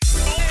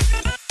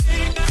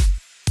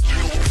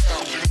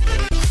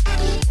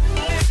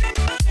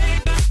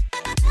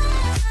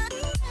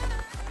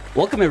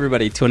Welcome,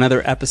 everybody, to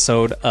another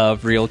episode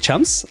of Real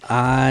Chumps.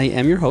 I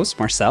am your host,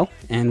 Marcel,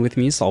 and with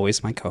me, as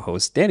always, my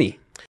co-host, Danny.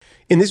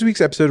 In this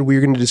week's episode,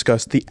 we're going to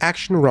discuss the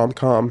action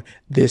rom-com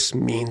This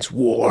Means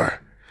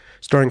War,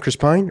 starring Chris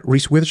Pine,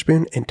 Reese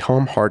Witherspoon, and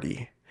Tom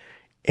Hardy.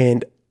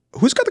 And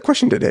who's got the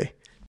question today?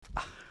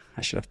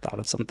 I should have thought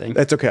of something.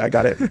 That's okay, I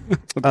got it.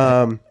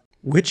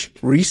 Which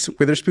Reese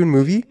Witherspoon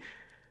movie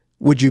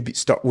would you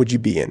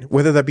be in?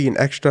 Whether that be an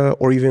extra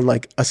or even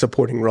like a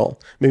supporting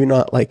role. Maybe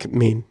not like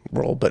main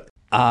role, but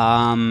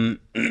I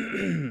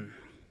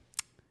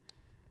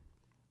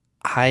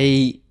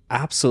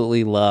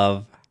absolutely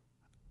love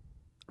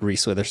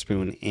Reese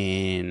Witherspoon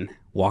in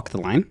Walk the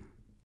Line.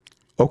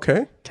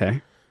 okay. Okay.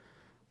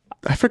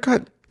 I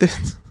forgot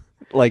this.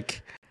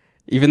 Like,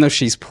 even though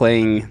she's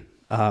playing,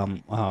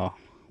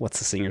 what's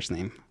the singer's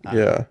name?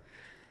 Yeah.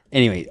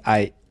 Anyway,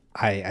 I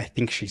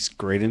think she's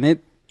great in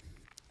it.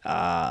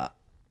 I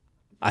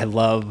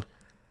love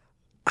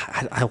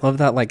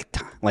that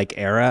like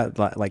era,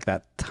 like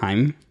that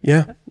time.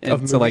 Yeah.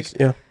 And so movies,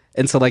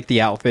 like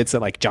the outfits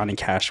that like Johnny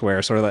Cash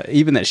wears, or like,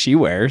 even that she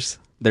wears,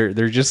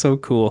 they're just so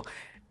cool.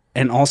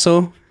 And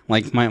also,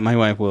 like my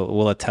wife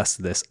will attest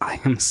to this. I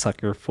am a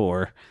sucker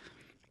for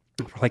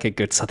like a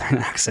good Southern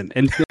accent,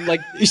 and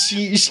like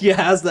she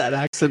has that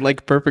accent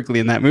like perfectly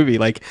in that movie.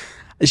 Like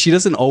she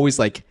doesn't always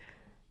like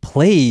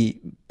play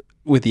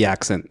with the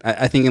accent.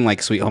 I think in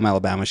like Sweet Home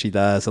Alabama she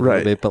does a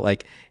little bit, but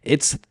like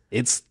it's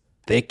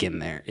thick in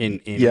there in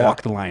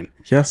Walk the Line.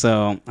 Yeah.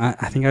 So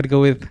I think I'd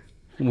go with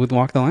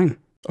Walk the Line.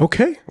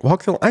 Okay.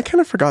 I kind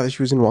of forgot that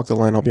she was in Walk the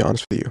Line, I'll be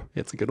honest with you.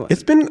 It's a good one.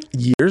 It's been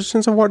years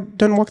since I've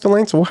done Walk the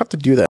Line, so we'll have to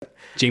do that.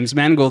 James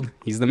Mangold,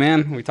 he's the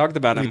man. We talked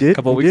about him a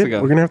couple of weeks ago.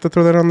 We're going to have to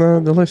throw that on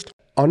the list.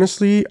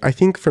 Honestly, I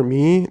think for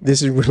me,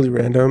 this is really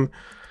random,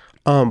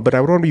 but I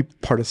would want to be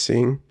part of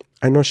Sing.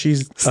 I know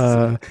she's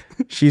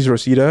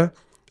Rosita,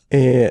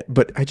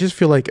 but I just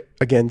feel like,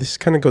 again, this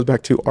kind of goes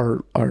back to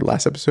our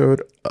last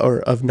episode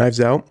of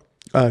Knives Out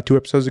 2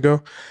 episodes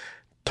ago,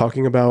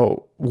 talking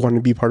about wanting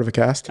to be part of a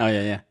cast. Oh,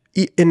 yeah.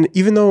 And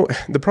even though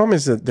the problem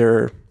is that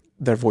they're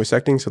voice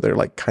acting, so they're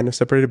like kind of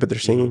separated, but they're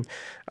singing.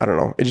 I don't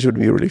know. It just would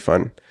be really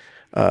fun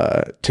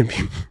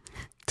to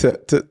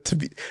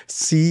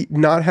see,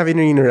 not having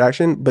any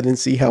interaction, but then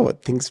see how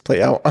things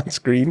play out on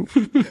screen.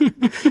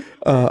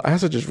 I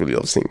also just really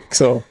love Sing.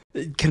 So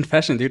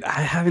Confession, dude, I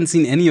haven't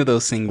seen any of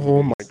those things.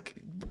 oh my god.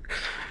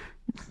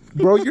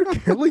 Bro, you're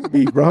killing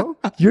me, bro.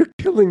 You're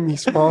killing me,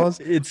 Smalls.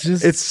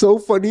 It's so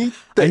funny.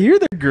 I hear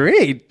they're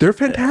great. They're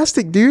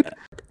fantastic, dude.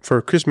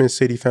 For Christmas,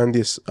 Sadie found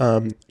this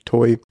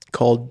toy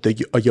called a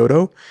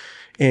Yoto,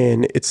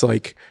 and it's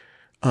like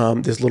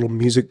this little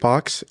music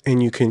box,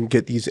 and you can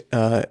get these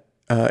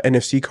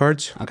NFC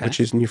cards, which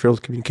is near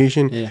field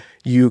communication. Yeah.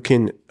 You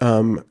can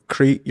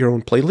create your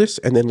own playlist,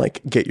 and then like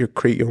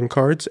create your own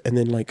cards, and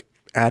then like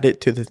add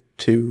it to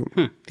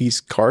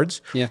these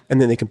cards. Yeah. And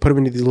then they can put them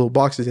into these little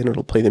boxes, and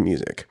it'll play the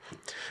music.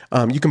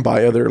 You can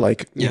buy other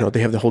you know,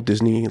 they have the whole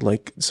Disney,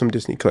 like some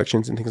Disney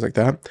collections and things like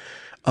that.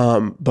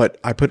 But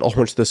I put a whole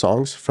bunch of the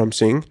songs from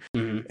Sing,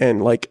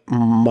 and like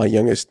my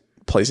youngest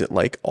plays it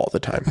like all the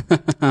time.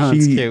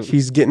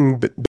 She's getting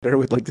better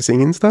with like the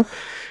singing stuff.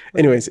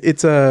 Anyways,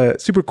 it's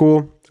super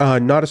cool.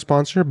 Not a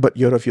sponsor, but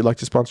Yoda, if you'd like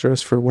to sponsor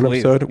us for one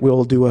episode,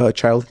 we'll do we'll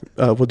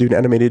do an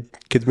animated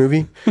kids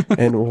movie,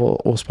 and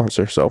we'll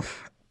sponsor. So,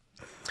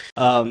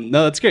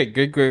 no, that's great.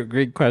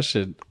 Great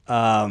question.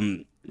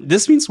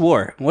 This Means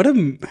War.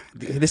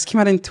 This came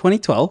out in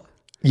 2012.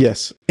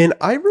 Yes, and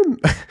I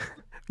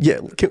yeah.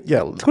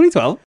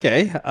 2012.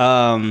 Okay.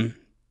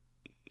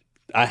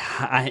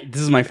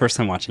 This is my first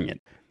time watching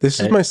it. This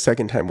is my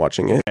second time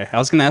watching it. Okay. I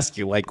was gonna ask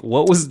you, like,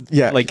 what was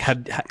like?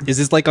 Is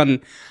this like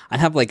on? I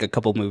have like a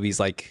couple movies,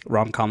 like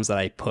rom-coms, that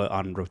I put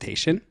on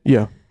rotation.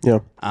 Yeah.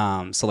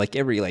 So like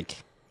every like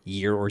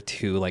year or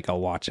two, like I'll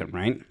watch them,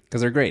 right?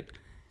 Because they're great.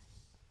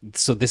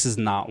 So this is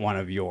not one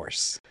of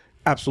yours.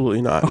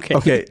 Absolutely not.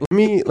 Okay.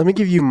 Let me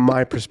give you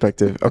my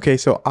perspective. Okay,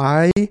 so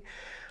I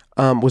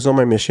was on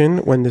my mission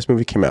when this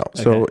movie came out.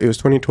 So it was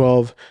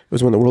 2012. It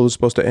was when the world was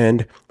supposed to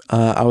end.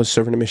 I was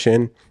serving a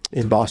mission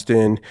in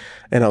Boston,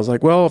 and I was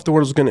like, well, if the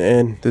world is going to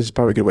end, this is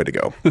probably a good way to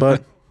go.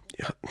 But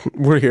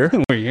we're here.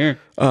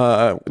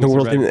 The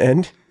world didn't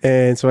end.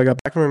 And so I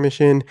got back from my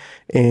mission,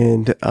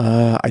 and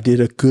I did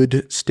a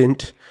good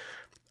stint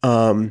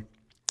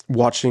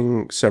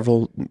watching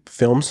several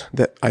films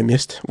that I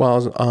missed while I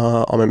was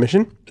on my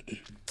mission.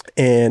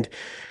 And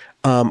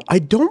I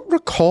don't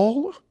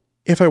recall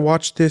if I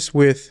watched this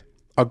with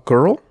a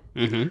girl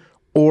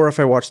or if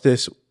I watched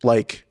this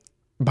like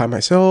by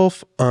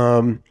myself,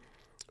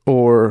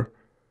 or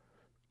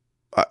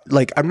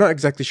like I'm not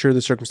exactly sure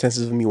the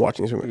circumstances of me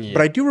watching this movie,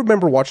 but I do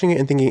remember watching it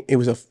and thinking it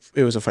was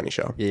a funny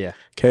show. Yeah.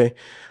 Okay.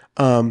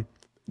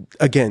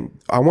 Again,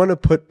 I want to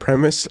put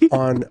premise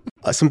on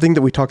something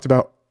that we talked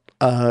about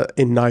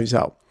in Knives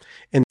Out,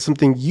 and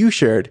something you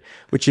shared,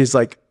 which is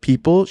like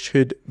people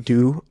should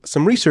do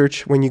some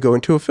research when you go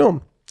into a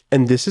film.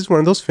 And this is one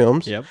of those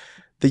films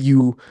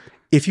that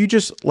if you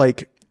just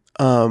like,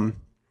 because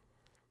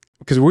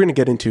we're going to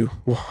get into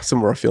some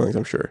of our feelings,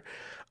 I'm sure.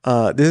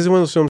 This is one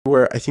of those films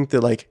where I think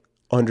that like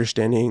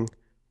understanding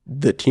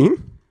the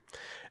team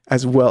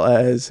as well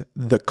as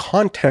the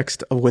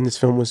context of when this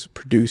film was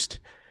produced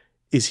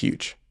is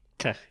huge.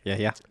 Okay.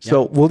 Yeah.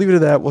 So we'll leave it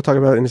at that. We'll talk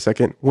about it in a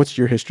second. What's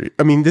your history?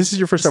 I mean, this is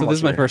your first time. So this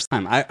is my watching it. first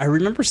time. I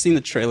remember seeing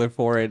the trailer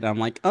for it. And I'm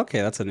like,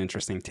 okay, that's an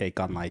interesting take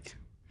on like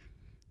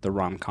the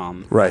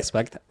rom-com Right.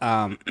 aspect.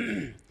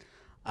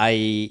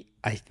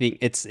 I think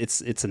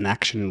it's an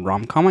action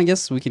rom-com. I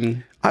guess we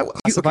can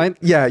classify it.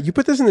 Yeah, you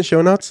put this in the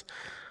show notes,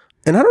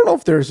 and I don't know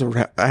if there's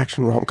a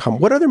action rom-com.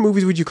 What other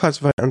movies would you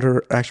classify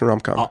under action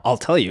rom-com? I'll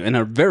tell you, and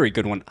a very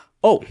good one.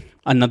 Oh,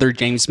 another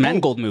James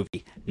Mangold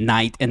movie,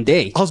 Night and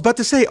Day. I was about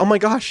to say, oh my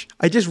gosh,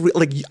 I just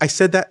I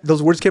said that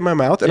those words came in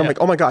my mouth, and I'm like,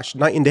 oh my gosh,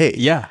 Night and Day.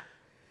 Yeah,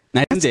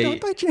 Night and Day. Done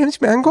by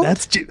James Mangold.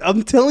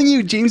 I'm telling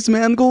you, James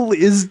Mangold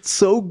is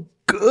so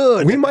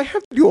good. We might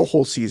have to do a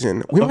whole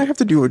season. We might have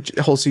to do a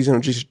whole season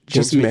of just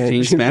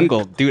James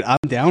Mangold, dude. I'm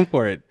down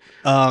for it.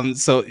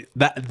 So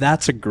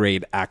that's a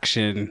great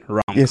action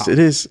rom-com. Yes, it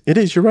is. It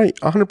is. You're right.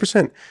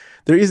 100%.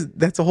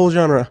 That's a whole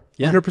genre.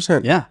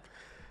 100%. Yeah.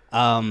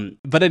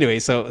 But anyway,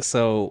 so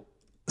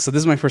this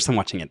is my first time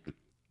watching it.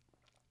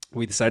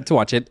 We decided to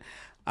watch it.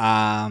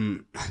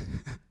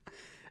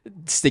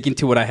 Sticking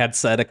to what I had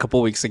said a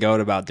couple weeks ago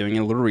about doing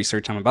a little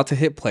research, I'm about to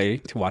hit play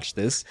to watch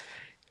this,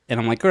 and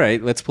I'm like, all right,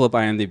 let's pull up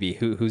IMDb.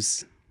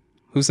 Who's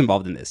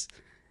involved in this?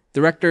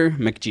 Director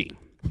McG.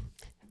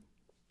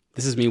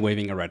 This is me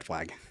waving a red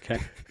flag. Okay.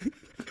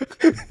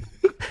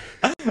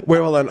 Wait,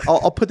 hold on.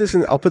 I'll put this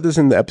in. I'll put this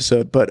in the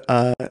episode, but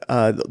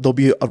there'll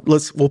be.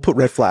 We'll put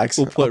red flags.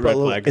 We'll put red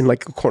flags in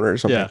like a corner or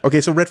something. Yeah.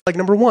 Okay, so red flag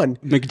number 1.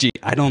 McG.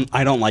 I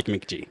don't like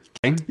McG.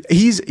 Okay.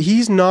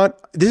 He's not.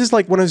 This is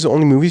like one of his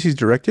only movies he's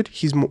directed.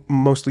 He's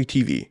mostly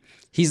TV.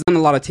 He's done a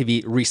lot of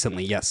TV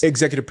recently. Yes.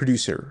 Executive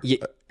producer. Yeah,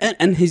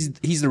 and he's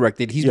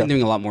directed. He's been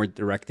doing a lot more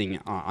directing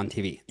on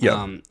TV.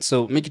 Yeah.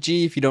 So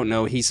McG, if you don't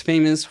know, he's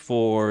famous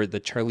for the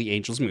Charlie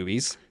Angels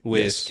movies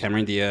with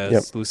Cameron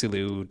Diaz, Lucy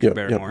Liu, Drew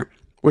Barrymore.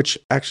 Which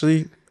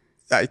actually,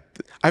 I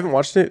haven't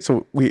watched it,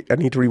 so I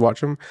need to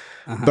rewatch them.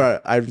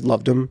 But I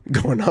loved them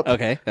growing up.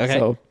 Okay.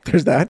 So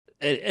there's that.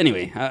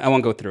 Anyway, I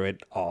won't go through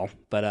it all,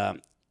 but I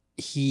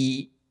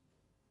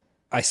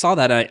saw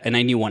that and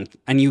I knew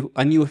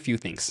a few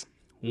things.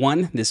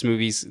 One, this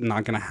movie's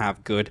not gonna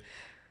have good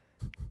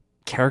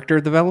character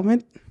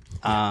development.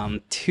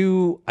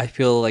 2, I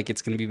feel like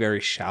it's gonna be very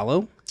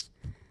shallow.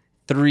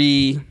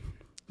 3,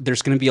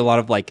 there's gonna be a lot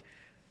of like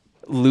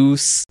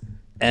loose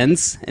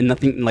ends and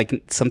nothing,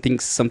 like some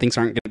things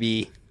aren't gonna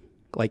be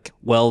like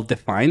well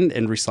defined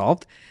and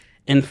resolved.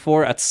 And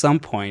 4, at some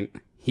point,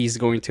 he's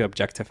going to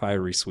objectify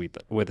Reese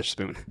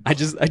Witherspoon. I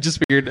just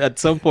figured at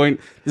some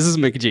point this is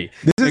McG.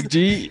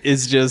 McG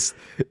is just.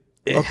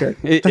 Okay,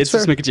 it's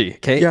just McG.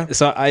 Okay, yeah.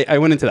 So I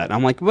went into that. And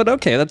I'm like, but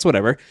okay, that's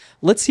whatever.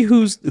 Let's see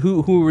who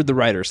were the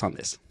writers on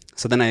this.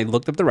 So then I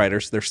looked up the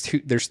writers. There's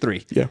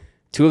 3. Yeah.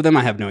 2 of them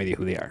I have no idea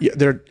who they are. Yeah,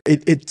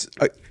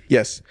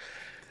 yes.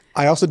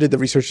 I also did the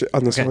research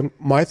on this one.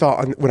 My thought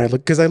on when I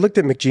looked, because I looked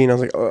at McG and I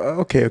was like,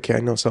 oh, okay, I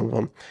know some of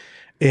them.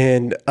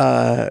 And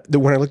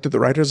when I looked at the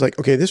writers, like,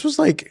 okay, this was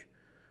like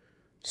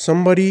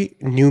somebody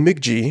knew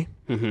McG.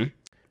 Mm-hmm.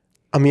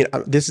 I mean,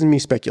 this is me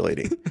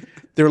speculating.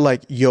 They're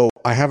like, yo,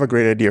 I have a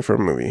great idea for a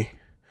movie.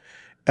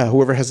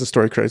 Whoever has the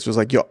story credits was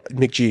like, yo,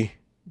 McG,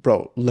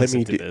 bro, let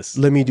me do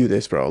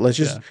this, bro. Let's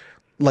just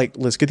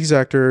let's get these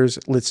actors.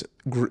 Let's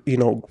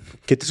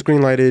get the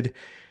screen lighted.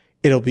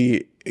 It'll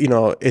be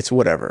it's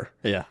whatever.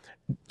 Yeah.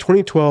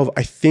 2012,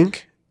 I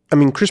think. I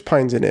mean, Chris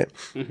Pine's in it.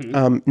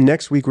 Mm-hmm.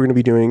 Next week we're going to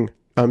be doing.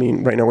 I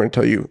mean, right now we're going to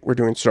tell you we're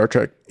doing Star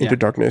Trek Into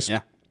Darkness.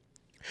 Yeah.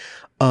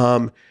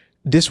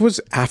 This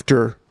was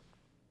after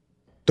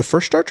the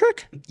first Star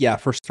Trek? Yeah,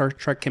 first Star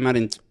Trek came out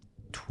in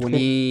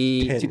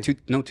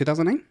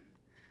 2009?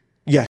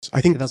 Yes,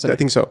 I think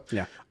so.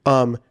 Yeah.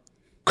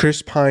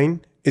 Chris Pine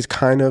is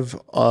kind of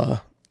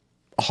a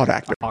hot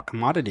actor. A hot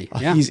commodity.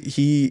 Yeah.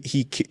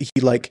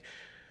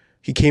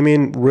 He came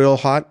in real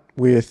hot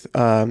with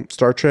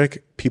Star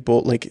Trek.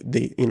 People like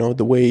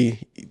the way,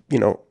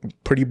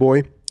 pretty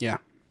boy. Yeah.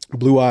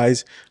 Blue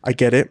eyes. I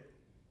get it.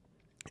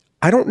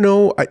 I don't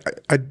know. I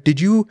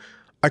didn't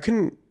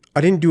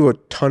do a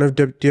ton of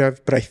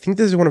dev, but I think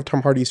this is one of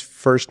Tom Hardy's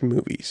first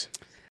movies.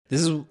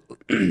 This is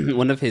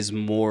one of his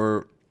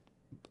more.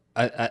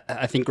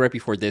 I think right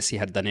before this he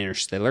had done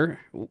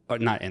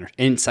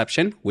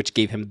Inception, which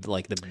gave him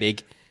like the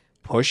big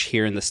push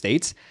here in the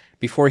States.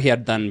 Before he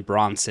had done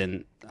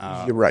Bronson.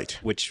 You're right.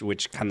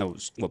 Which kind of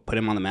was what put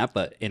him on the map,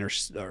 but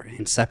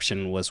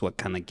Inception was what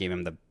kind of gave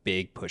him the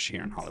big push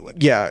here in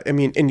Hollywood. Yeah, I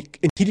mean, and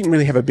he didn't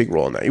really have a big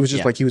role in that. It was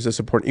just like he was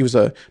a part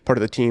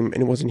of the team,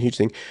 and it wasn't a huge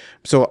thing.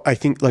 So I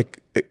think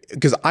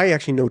because I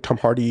actually know Tom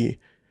Hardy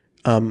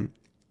from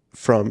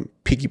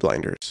Peaky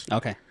Blinders.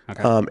 Okay.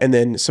 And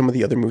then some of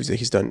the other movies that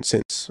he's done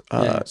since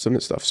some of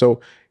the stuff.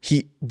 So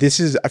I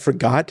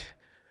forgot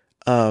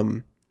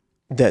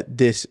that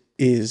this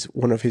is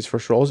one of his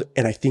first roles,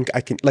 and I think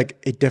I can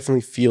it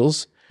definitely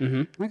feels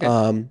to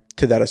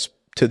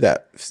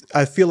that.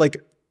 I feel like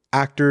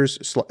actors.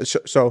 So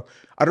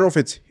I don't know if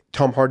it's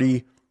Tom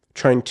Hardy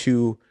trying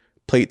to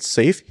play it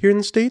safe here in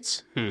the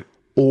States,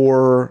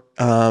 or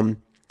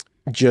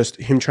just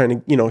him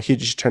trying to, he's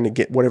just trying to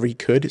get whatever he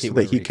could so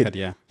that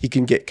he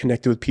can get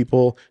connected with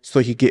people, so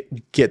he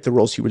get the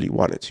roles he really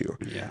wanted to.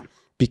 Yeah.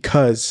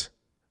 Because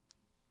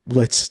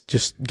let's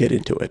just get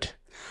into it.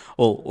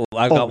 Well,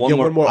 I've got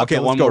one more. Okay,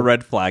 one more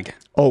red flag.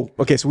 Oh,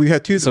 okay. So we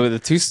had two. So the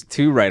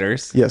two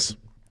writers. Yes.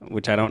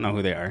 Which I don't know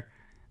who they are.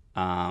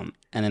 And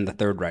then the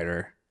third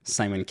writer,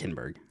 Simon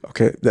Kinberg.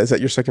 Okay, is that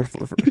your second?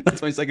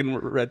 That's my second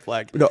red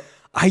flag. No,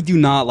 I do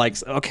not like.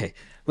 Okay,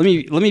 let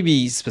me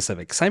be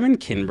specific. Simon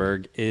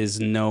Kinberg is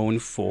known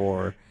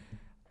for.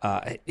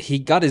 He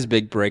got his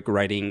big break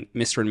writing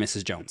Mr. and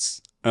Mrs.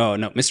 Jones. Oh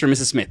no, Mr. and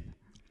Mrs. Smith.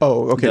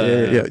 Oh,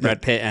 okay, yeah.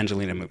 Brad Pitt,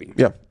 Angelina movie.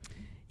 Yeah.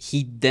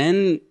 He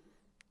then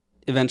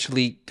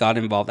eventually got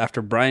involved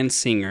after Bryan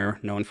Singer,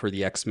 known for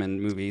the X-Men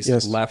movies,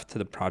 left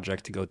the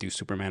project to go do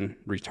Superman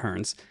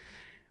Returns.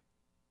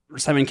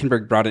 Simon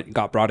Kinberg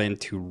got brought in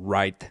to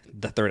write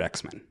the third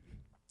X-Men,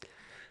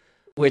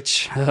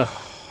 which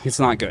it's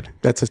not good.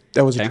 That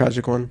was a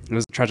tragic one. It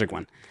was a tragic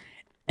one.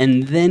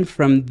 And then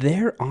from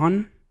there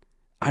on,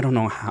 I don't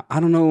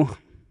know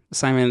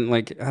Simon,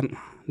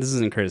 this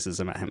isn't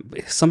criticism at him,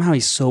 but somehow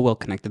he's so well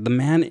connected. The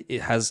man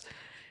has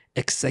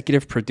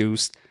executive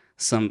produced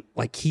some,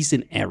 he's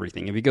in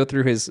everything. If you go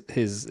through his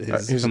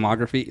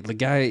filmography, the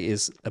guy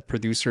is a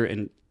producer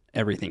in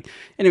everything.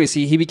 Anyways,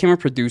 he became a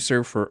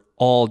producer for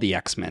all the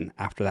X-Men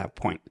after that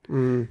point.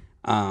 And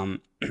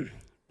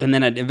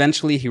then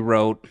eventually he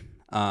wrote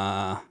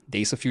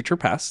Days of Future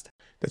Past.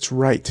 That's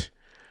right.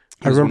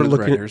 I remember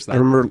looking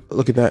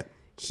at that.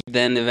 He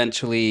then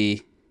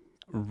eventually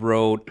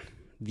wrote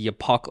the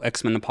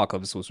X-Men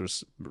Apocalypse, which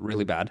was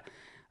really bad.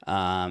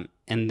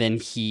 And then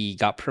he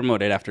got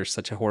promoted after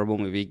such a horrible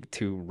movie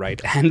to write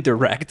and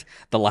direct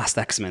The Last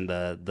X-Men,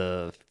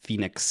 the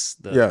Phoenix.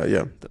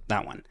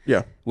 That one.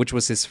 Yeah. Which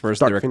was his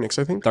first... Dark Phoenix,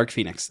 I think. Dark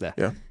Phoenix,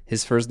 yeah.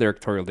 His first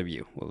directorial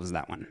debut. What was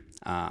that one?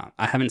 I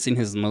haven't seen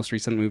his most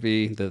recent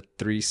movie, the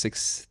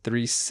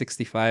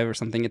 365 or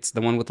something. It's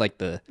the one with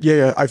the...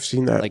 Yeah, I've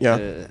seen that,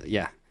 again...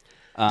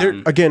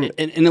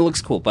 And it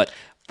looks cool, but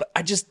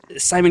I just,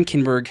 Simon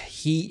Kinberg,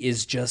 he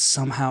is just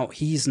somehow,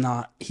 he's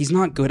not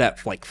good at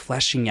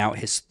fleshing out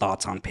his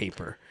thoughts on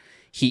paper.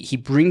 He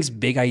brings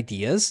big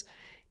ideas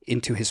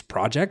into his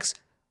projects,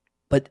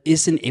 but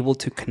isn't able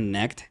to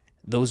connect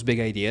those big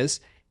ideas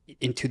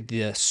into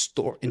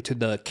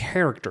the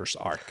character's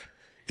arc.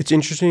 It's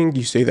interesting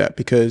you say that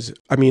because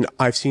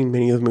I've seen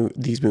many of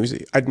these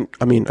movies.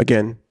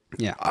 Again,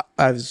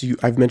 as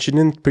I've mentioned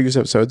in previous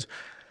episodes,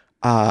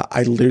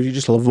 I literally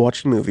just love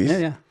watching movies.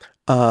 Yeah.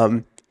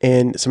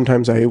 And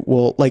sometimes I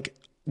will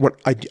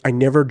I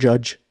never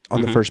judge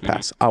on the first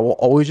pass. I will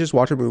always just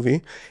watch a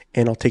movie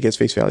and I'll take it as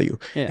face value.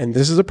 Yeah. And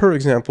this is a perfect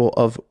example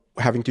of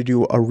having to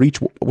do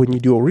when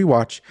you do a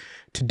rewatch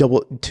to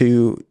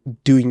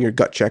doing your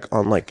gut check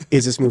on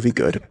is this movie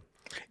good?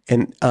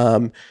 And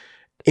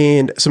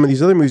some of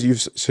these other movies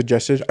you've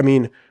suggested,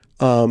 X-Men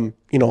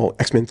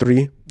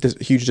 3,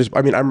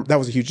 that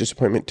was a huge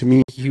disappointment to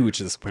me. Huge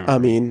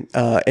disappointment.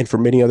 And for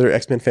many other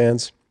X-Men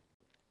fans.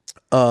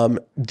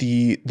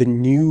 The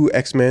new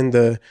X-Men,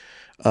 the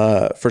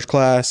First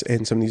Class,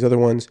 and some of these other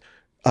ones,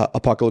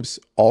 Apocalypse,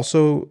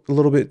 also a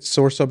little bit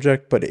sore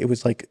subject, but it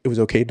was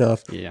okay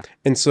enough. Yeah.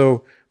 And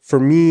so for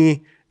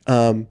me,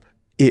 I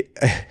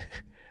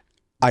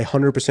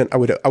 100% I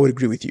would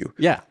agree with you.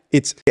 Yeah.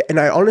 It's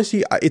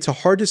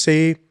hard to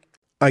say.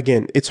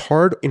 Again, it's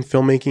hard in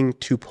filmmaking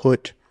to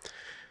put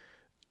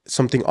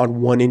something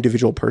on one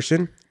individual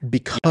person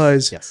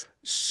because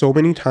so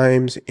many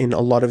times in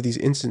a lot of these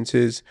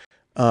instances.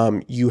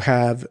 You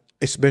have,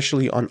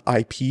 especially on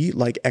IP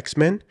like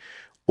X-Men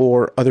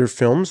or other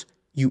films,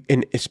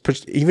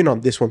 even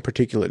on this one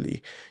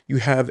particularly, you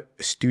have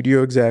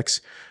studio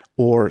execs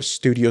or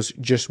studios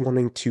just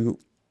wanting to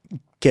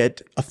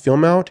get a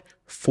film out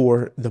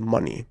for the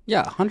money.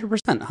 Yeah,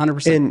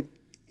 100%.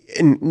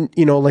 And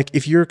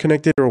if you're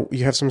connected or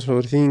you have some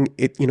sort of thing,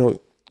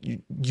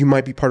 you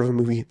might be part of a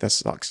movie that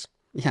sucks.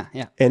 Yeah.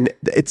 And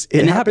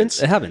it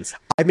happens. It happens.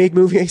 I make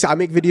movies, I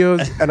make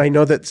videos, and I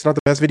know that it's not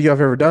the best video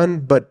I've ever done,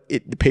 but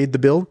it paid the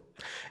bill,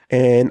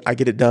 and I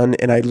get it done,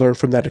 and I learn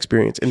from that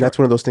experience. And that's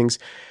one of those things.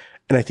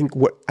 And I think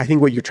what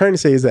you're trying to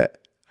say is that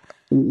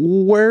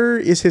where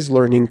is his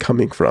learning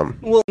coming from?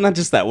 Well, not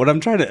just that. What I'm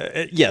trying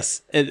to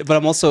but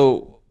I'm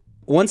also,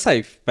 once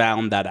I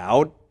found that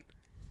out,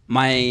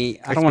 I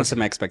don't want to set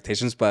my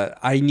expectations, but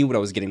I knew what I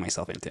was getting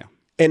myself into.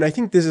 And I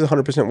think this is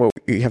 100% what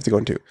you have to go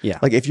into. Yeah.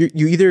 If you're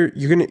either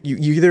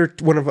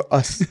one of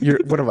us, you're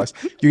one of us.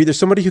 You're either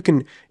somebody who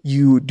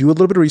you do a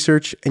little bit of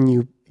research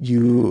and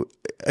you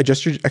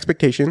adjust your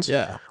expectations.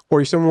 Yeah.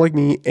 Or you're someone like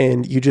me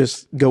and you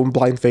just go in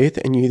blind faith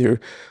and you either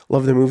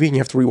love the movie and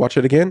you have to rewatch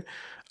it again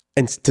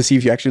and to see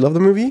if you actually love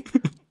the movie,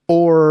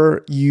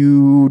 or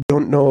you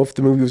don't know if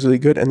the movie was really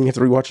good and then you have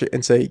to rewatch it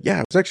and say, yeah,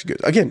 it was actually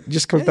good. Again, it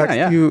just comes back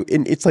to you,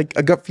 and it's like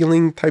a gut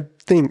feeling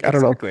type thing. I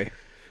don't know.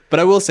 But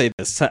I will say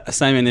this,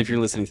 Simon, if you're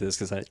listening to this,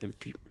 because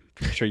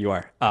Pretty sure you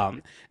are.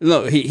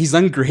 No, he's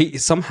done great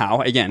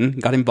somehow. Again,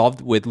 got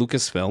involved with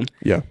Lucasfilm.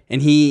 Yeah.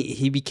 And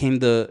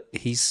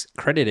he's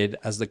credited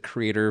as the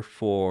creator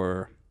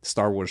for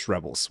Star Wars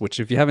Rebels, which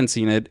if you haven't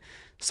seen it,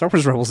 Star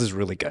Wars Rebels is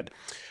really good.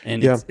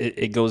 And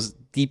it goes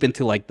deep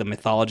into like the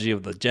mythology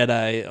of the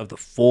Jedi, of the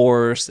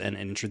Force, and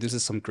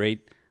introduces some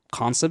great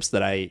concepts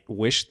that I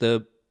wish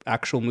the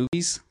actual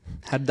movies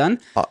had done.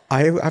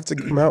 I have to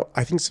come out.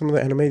 I think some of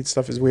the animated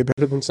stuff is way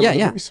better than some of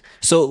the movies.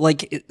 So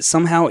like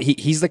somehow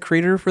he's the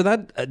creator for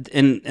that,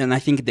 and I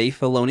think Dave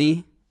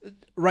Filoni,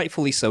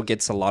 rightfully so,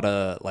 gets a lot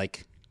of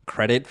like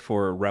credit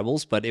for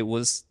Rebels, but it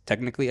was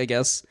technically, I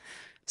guess,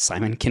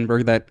 Simon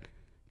Kinberg that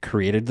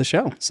created the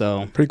show.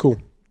 So Pretty cool.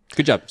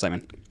 Good job,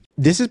 Simon.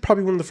 This is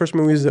probably one of the first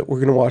movies that we're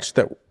going to watch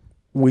that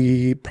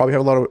we probably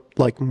have a lot of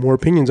like more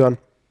opinions on.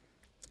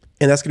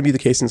 And that's going to be the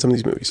case in some of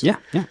these movies. Yeah.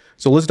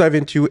 So let's dive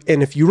into,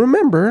 and if you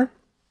remember,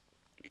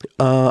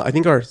 I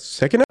think our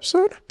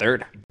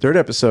third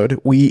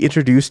episode, we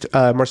introduced,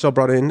 Marcel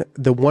brought in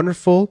the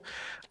wonderful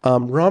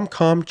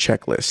rom-com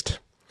checklist.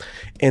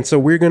 And so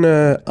we're going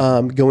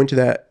to go into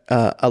that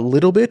a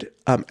little bit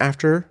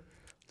after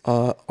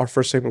our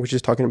first segment, which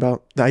is talking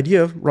about the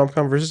idea of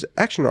rom-com versus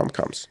action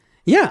rom-coms.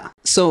 Yeah.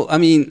 So, I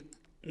mean,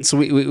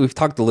 we've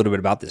talked a little bit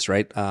about this,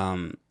 right?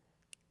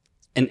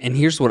 And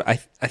here's what I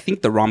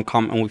think the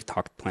rom-com, and we've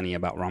talked plenty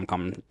about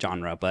rom-com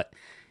genre, but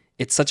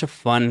it's such a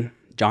fun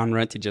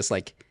genre to just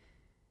like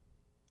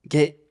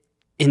get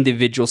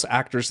individuals,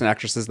 actors and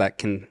actresses that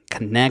can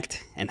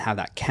connect and have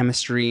that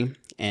chemistry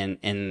and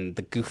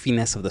the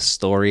goofiness of the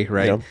story,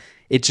 right? Yeah.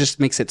 It just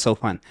makes it so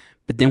fun.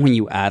 But then when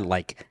you add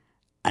like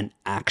an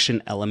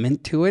action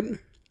element to it,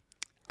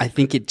 I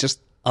think it just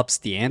ups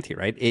the ante,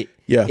 right?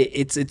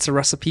 It's a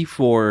recipe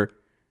for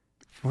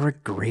a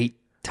great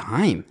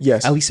time.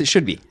 Yes. At least it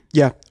should be.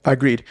 Yeah, I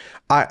agreed.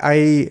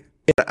 I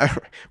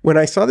when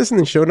I saw this in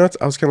the show notes,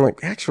 I was kind of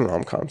like action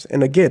rom-coms.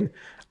 And again,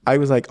 I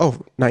was like,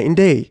 oh, Night and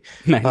Day.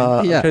 I'm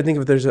trying to think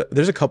if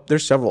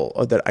there's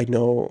several that I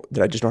know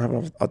that I just don't have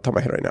off the top of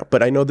my head right now.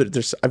 But I know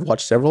that I've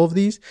watched several of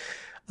these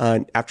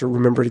after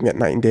remembering that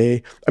Night and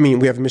Day. I mean,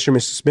 we have Mr. and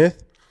Mrs.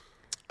 Smith.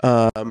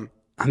 I'm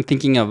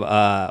thinking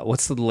of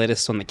what's the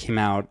latest one that came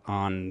out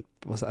on?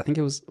 Was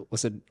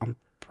it on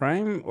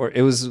Prime, or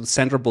it was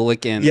Sandra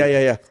Bullock and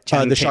the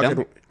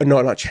Shotgun?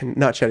 No, not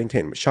Channing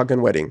Tatum.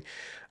 Shotgun Wedding.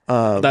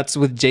 That's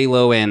with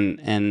J-Lo and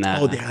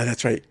oh yeah,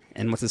 that's right.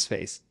 And what's his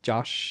face?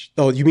 Josh.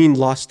 Oh, you mean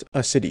Lost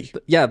City?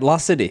 Yeah,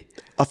 Lost City.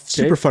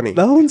 Super funny.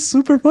 That one's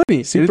super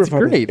funny. Super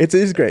funny. Great. It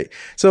is great.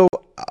 So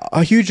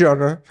a huge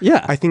genre.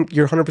 Yeah, I think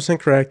you're 100%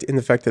 correct in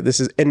the fact that this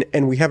is,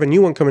 and we have a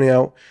new one coming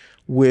out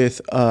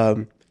with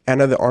Ana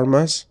de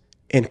Armas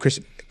and Chris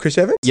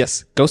Evans.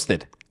 Yes,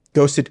 Ghosted,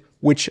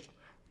 which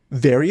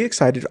very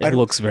excited. It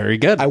looks very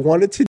good. I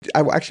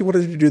actually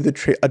wanted to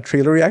do a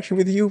trailer reaction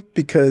with you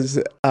because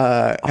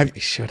I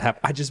should have.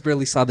 I just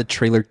barely saw the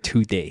trailer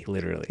today,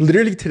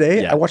 literally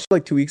today. Yeah. I watched it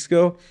like 2 weeks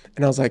ago,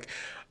 and I was like,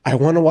 I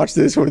want to watch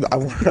this. We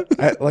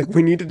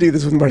need to do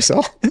this with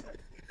Marcel.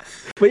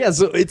 But yeah,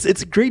 so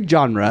it's a great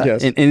genre,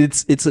 yes. and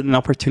it's an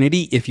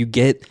opportunity if you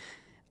get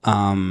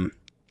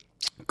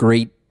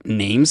great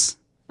names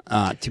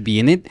to be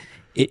in it.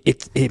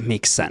 It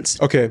makes sense.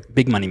 Okay,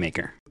 big money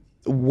maker.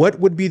 What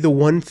would be the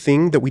one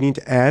thing that we need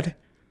to add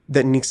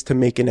that needs to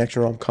make an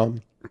action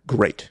rom-com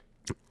great?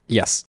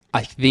 Yes.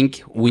 I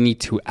think we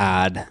need to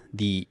add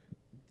this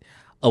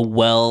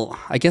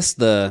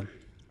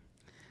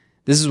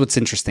is what's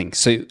interesting.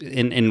 So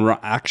in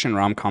action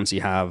rom-coms,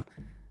 you have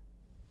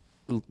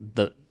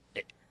the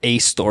main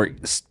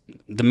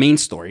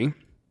story,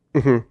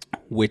 mm-hmm.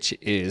 which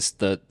is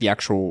the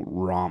actual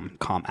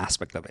rom-com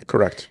aspect of it.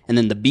 Correct. And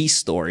then the B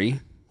story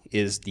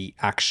is the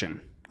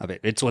action of it.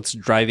 It's what's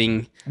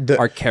driving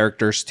our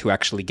characters to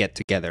actually get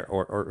together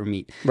or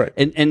meet. Right.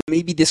 And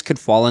maybe this could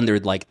fall under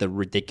like the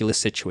ridiculous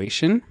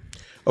situation.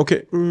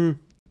 Okay.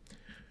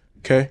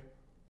 Okay.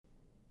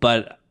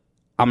 But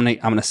I'm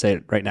gonna say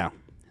it right now.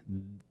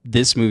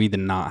 This movie did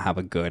not have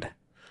a good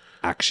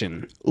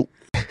action.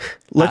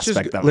 Let's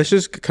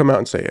just come out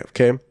and say it.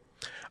 Okay.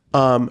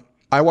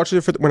 I watched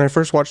it when I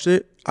first watched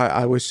it.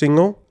 I was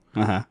single.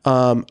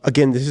 Uh-huh.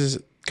 Again, this is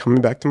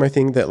coming back to my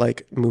thing that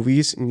like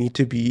movies need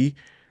to be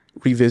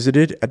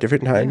revisited at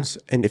different times.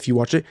 Yeah. And if you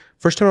watch it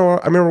first time,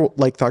 I remember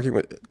like thought it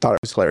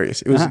was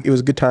hilarious. It was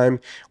a good time,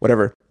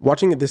 whatever.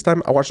 Watching it this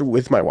time, I watched it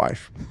with my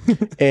wife.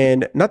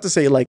 And not to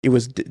say like it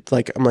was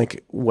like, I'm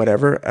like,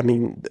 whatever. I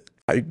mean,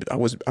 I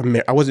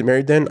wasn't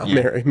married then. I'm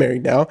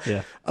married now.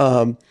 Yeah.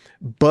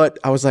 But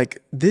I was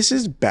like, this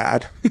is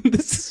bad.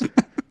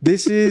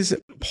 This is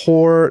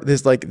poor.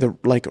 This like the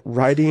like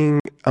writing.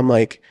 I'm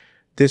like,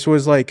 this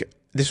was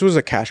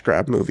a cash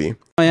grab movie.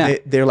 Oh yeah.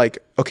 They're like,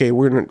 okay,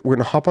 we're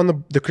gonna hop on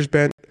the Chris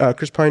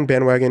Pine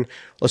bandwagon.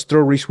 Let's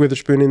throw Reese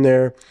Witherspoon in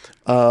there.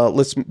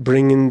 Let's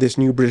bring in this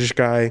new British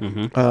guy,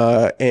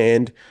 mm-hmm.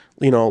 And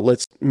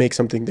let's make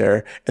something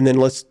there. And then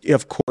let's,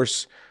 of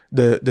course,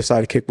 the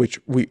sidekick, which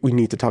we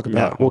need to talk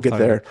about. We'll get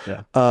there.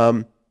 Yeah.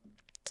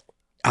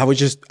 I was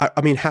just,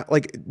 I mean,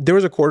 like there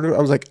was a quarter. I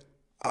was like,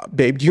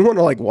 babe, do you want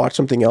to like watch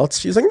something else?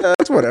 She's like, nah,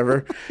 it's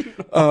whatever.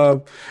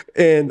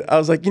 And I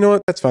was like, you know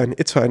what? That's fine.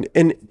 It's fine.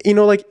 And you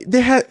know, like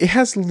it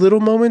has little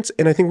moments,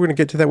 and I think we're gonna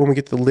get to that when we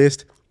get to the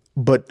list.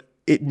 But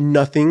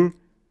nothing,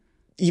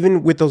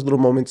 even with those little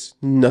moments,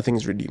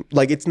 nothing's redeemed.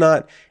 Like it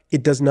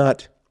does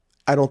not.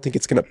 I don't think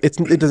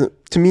it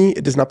doesn't. To me,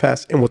 it does not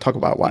pass, and we'll talk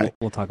about why.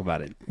 We'll talk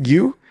about it.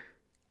 You?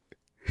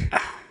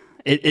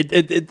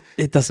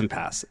 It doesn't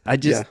pass. I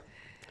just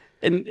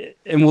and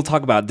we'll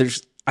talk about it.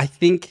 There's, I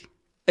think,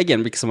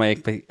 again, because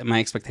my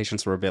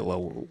expectations were a bit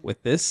low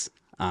with this.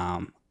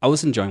 I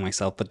was enjoying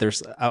myself, but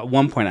there's at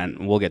one point,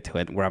 and we'll get to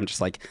it, where I'm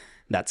just like,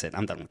 that's it.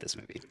 I'm done with this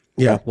movie.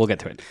 Yeah, we'll get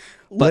to it.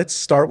 But let's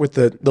start with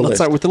the list. Let's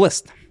start with the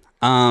list.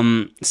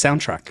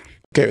 Soundtrack.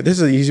 Okay, this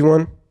is an easy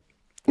one.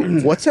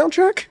 What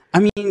soundtrack?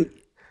 I mean,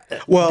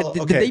 well,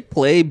 did they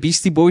play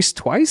Beastie Boys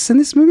twice in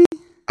this movie?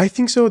 I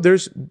think so.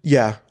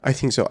 I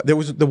think so. There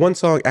was the one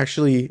song,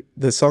 actually,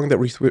 the song that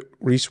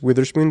Reese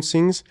Witherspoon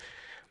sings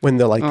when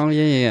the like. Oh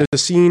yeah. There's a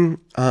scene,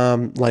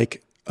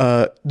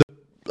 a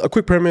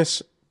quick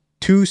premise: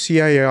 two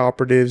CIA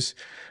operatives,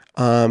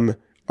 are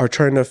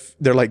trying to.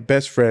 They're like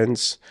best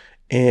friends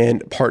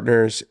and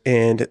partners,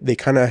 and they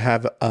kind of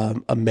have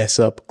a mess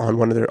up on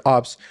one of their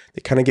ops. They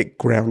kind of get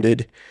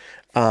grounded,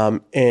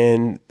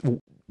 and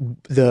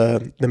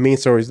the main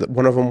story is that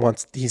one of them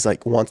wants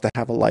to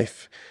have a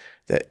life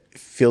that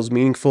feels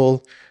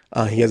meaningful.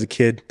 He has a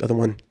kid. The other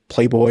one,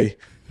 playboy,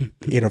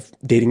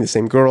 dating the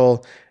same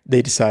girl.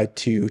 They decide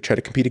to try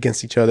to compete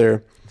against each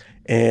other,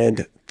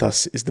 and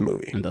thus is the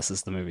movie.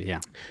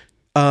 Yeah.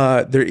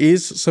 There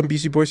is some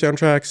Beastie Boys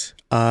soundtracks.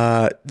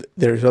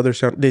 There's other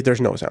sound.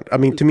 There's no sound. I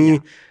mean, to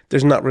me,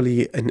 there's not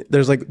really.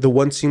 There's like the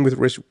one scene with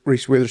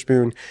Reese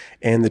Witherspoon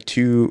and the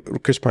two,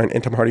 Chris Pine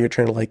and Tom Hardy, are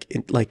trying to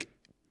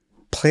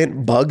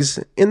plant bugs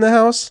in the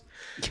house.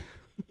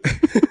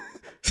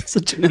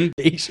 Such an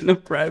invasion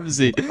of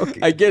privacy.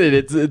 Okay. I get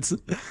it. It's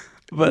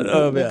but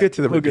we'll get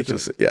to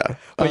the yeah.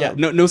 Oh yeah,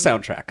 no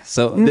soundtrack.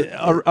 So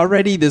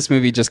already this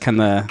movie just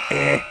kind of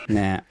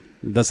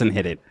doesn't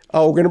hit it.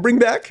 Oh, we're gonna bring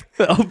back.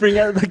 I'll bring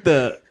out like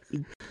our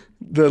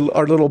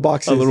little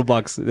boxes. A little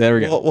box. There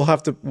we go. We'll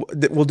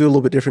do a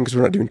little bit different because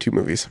we're not doing two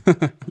movies.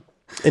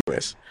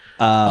 Anyways.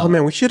 Oh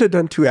man, we should have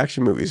done two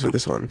action movies with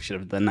this one. We should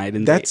have done Night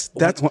and Day.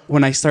 That's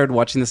when I started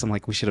watching this. I'm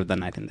like, we should have done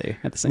Night and Day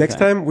at the same time. Next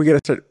time we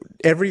gotta start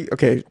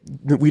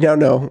we now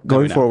know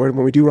going forward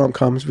when we do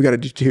rom-coms, we gotta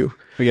do two.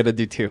 We gotta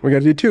do two.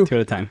 Two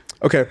at a time.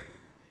 Okay.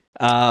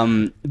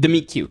 The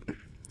meet cute.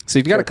 So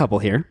you've got a couple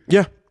here.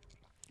 Yeah.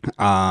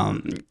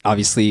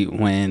 Obviously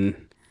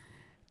when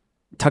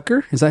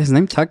Tucker, is that his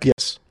name? Tuck?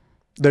 Yes.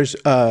 There's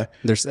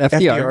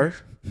FDR.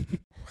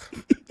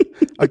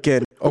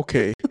 Again,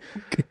 okay.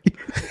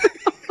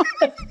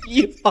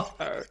 You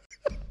are.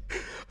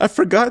 I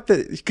forgot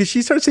that because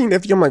she started saying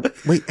FDR. I'm like,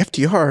 wait,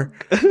 FDR,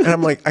 and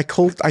I'm like, I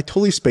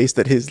totally spaced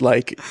that his his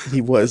name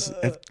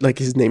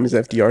is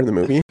FDR in the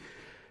movie.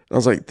 I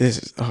was like,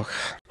 this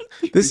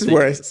is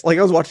where I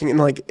was watching it and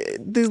like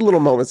these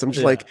little moments. I'm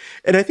just like,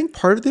 and I think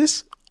part of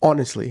this,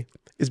 honestly,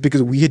 is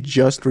because we had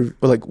just we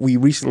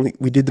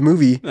did the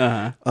movie.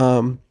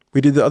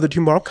 We did the other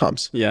two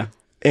rom-coms. Yeah.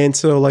 And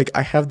so like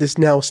I have this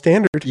now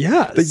standard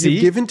that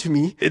you've given to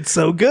me. It's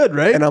so good,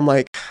 right? And I'm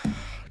like,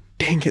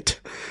 dang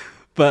it.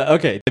 But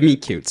okay, the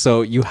meet cute.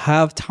 So you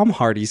have Tom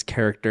Hardy's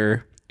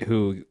character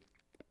who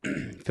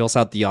fills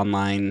out the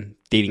online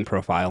dating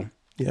profile.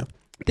 Yeah.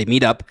 They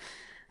meet up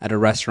at a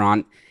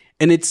restaurant,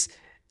 and it's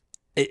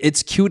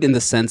cute in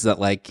the sense that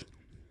like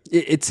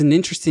it's an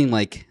interesting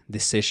like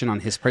decision on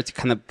his part to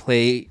kind of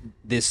play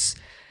this.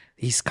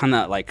 He's kind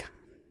of like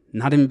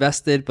not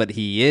invested, but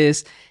he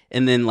is.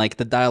 And then like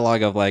the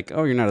dialogue of like,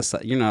 oh, you're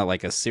not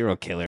like a serial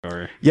killer,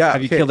 or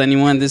have you killed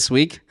anyone this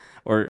week,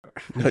 or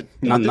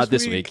not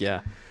this week?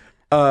 Yeah.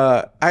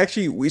 It's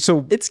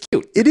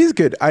cute. It is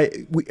good.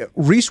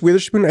 Reese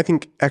Witherspoon, I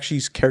think actually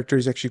his character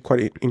is actually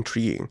quite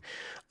intriguing.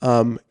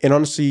 And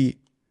honestly,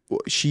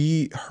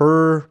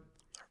 her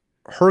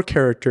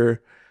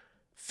character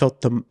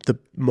felt the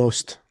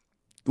most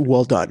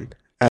well done.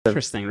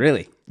 Interesting,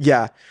 really.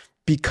 Yeah,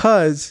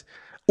 because.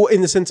 Well,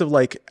 in the sense of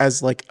like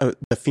as like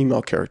the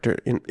female character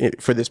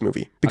for this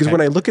movie, because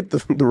when I look at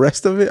the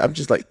rest of it, I'm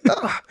just like,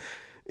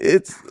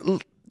 it's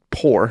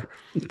poor.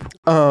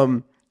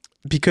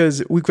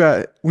 Because we've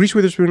got Reese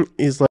Witherspoon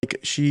is like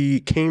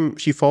she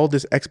followed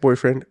this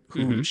ex-boyfriend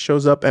who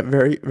shows up at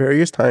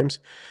various times,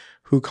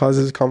 who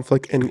causes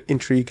conflict and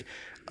intrigue,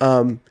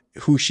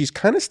 who she's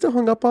kind of still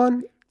hung up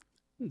on,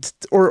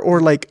 or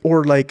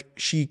like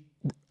she.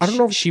 I don't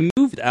know if she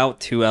moved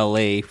out to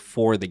LA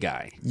for the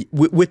guy.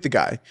 With the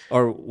guy.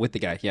 Or with the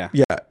guy, yeah.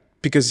 Yeah,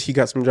 because he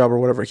got some job or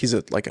whatever. He's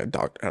a doctor.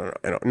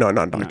 I don't know. No,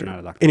 not a doctor. No, not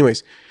a doctor.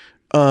 Anyways,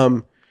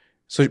 but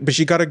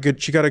she got a good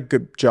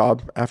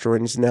job after,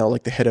 and is now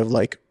like the head of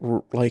like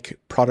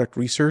product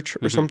research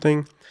or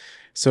something.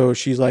 So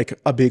she's like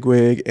a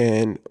bigwig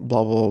and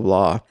blah blah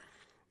blah,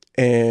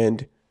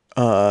 and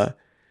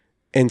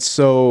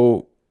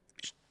so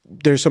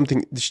there's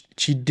something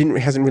she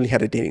hasn't really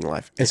had a dating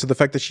life, and so the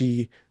fact that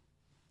she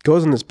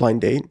goes on this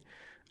blind date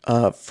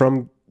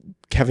from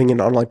having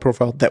an online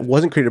profile that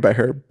wasn't created by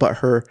her, but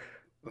her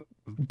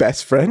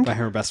best friend, By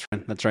her best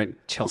friend. That's right.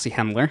 Chelsea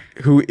Handler.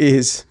 who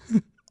is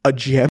a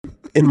gem,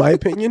 in my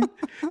opinion.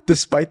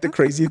 Despite the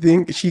crazy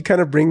thing, she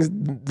kind of brings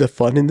the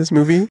fun in this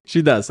movie.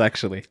 She does,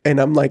 actually. And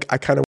I'm like, I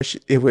kind of wish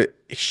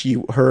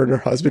her and her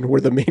husband were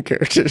the main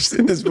characters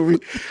in this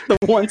movie. The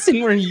one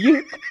scene where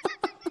you...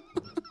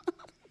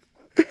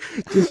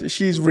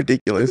 She's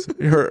ridiculous.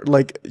 Her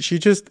she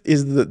just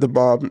is the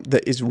mom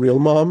that is real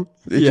mom.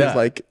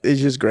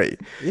 It's just great.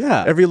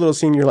 Yeah. Every little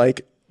scene you're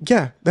like,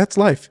 yeah, that's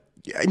life.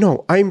 I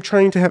know. I'm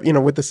trying to have,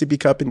 with the sippy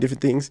cup and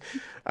different things.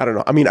 I don't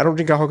know. I mean, I don't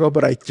drink alcohol,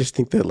 but I just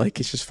think that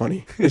it's just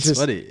funny. It's just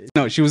funny.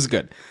 No, she was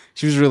good.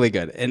 She was really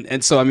good.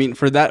 And so I mean,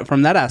 from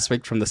that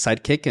aspect, from the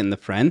sidekick and the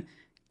friend,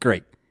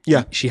 great.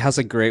 Yeah. She has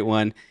a great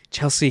one.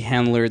 Chelsea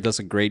Handler does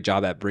a great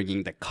job at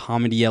bringing the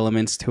comedy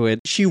elements to it.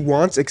 She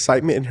wants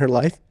excitement in her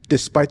life,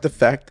 despite the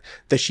fact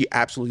that she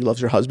absolutely loves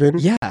her husband.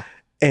 Yeah.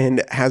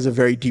 And has a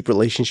very deep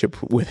relationship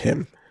with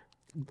him.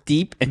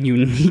 Deep and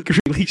unique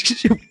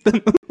relationship with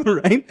them,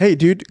 right? Hey,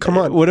 dude, come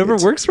on. Whatever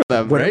works for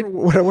them, right?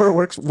 Whatever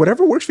works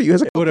for you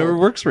as a couple. Whatever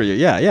works for you.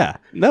 Yeah.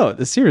 No,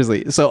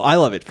 seriously. So I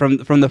love it. From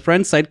the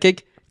friend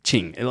sidekick,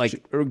 ching.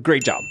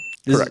 Great job.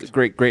 This Correct. is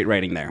great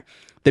writing there.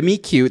 The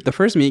meet cute, the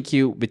first meet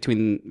cute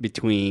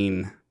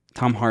between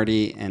Tom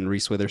Hardy and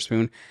Reese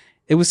Witherspoon,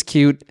 it was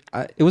cute.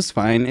 It was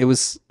fine. It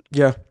was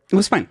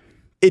fine.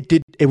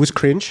 It was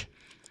cringe.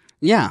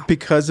 Yeah.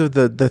 Because of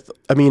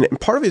I mean,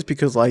 part of it is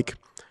because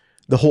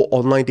the whole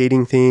online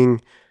dating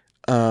thing,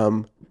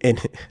 and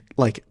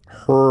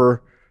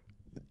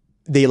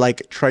they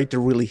tried to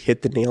really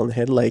hit the nail on the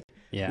head,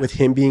 with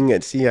him being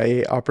a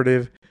CIA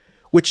operative,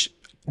 which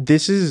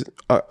this is,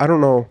 I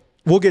don't know.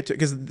 We'll get to it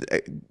because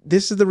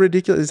this is the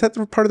ridiculous. Is that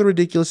part of the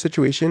ridiculous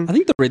situation? I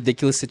think the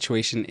ridiculous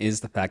situation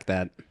is the fact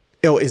that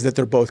is that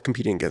they're both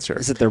competing against her.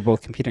 against her.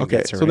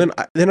 Okay, so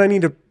right? then I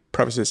need to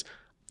preface this.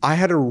 I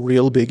had a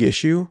real big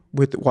issue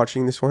with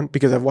watching this one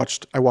because I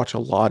watch a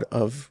lot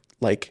of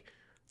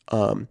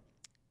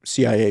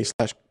CIA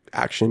 /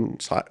 action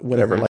 /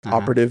 whatever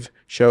operative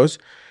shows.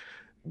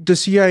 The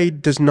CIA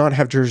does not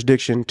have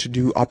jurisdiction to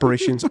do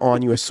operations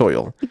on U.S.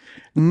 soil,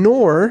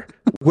 nor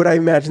would I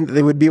imagine that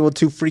they would be able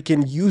to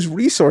freaking use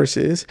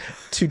resources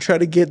to try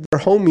to get their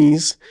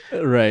homies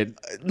right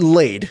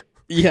laid.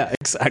 Yeah,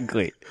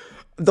 exactly.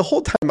 The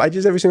whole time,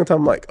 every single time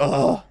I'm like,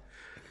 oh,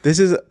 this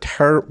is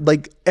terrible.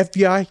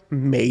 FBI,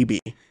 maybe.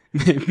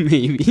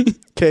 Maybe.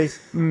 Okay,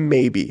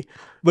 maybe.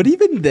 But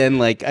even then,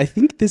 I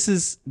think this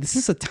is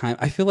a time.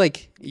 I feel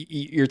like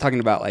you're talking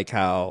about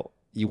how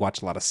you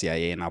watch a lot of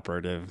CIA and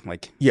operative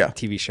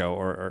TV show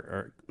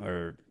or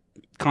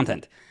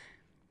content.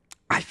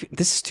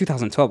 This is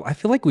 2012. I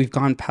feel like we've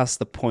gone past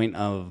the point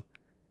of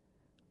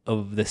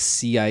the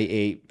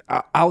CIA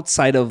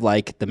outside of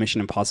the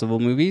Mission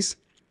Impossible movies,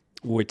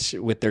 which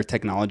with their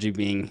technology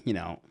being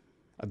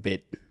a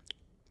bit,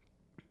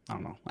 I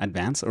don't know,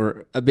 advanced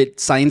or a bit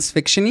science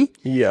fiction-y.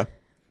 Yeah.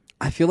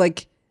 I feel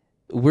like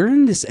we're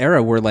in this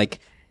era where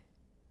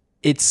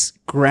it's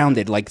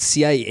grounded,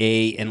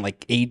 CIA and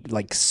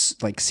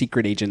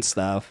secret agent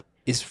stuff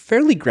is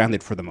fairly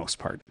grounded for the most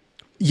part.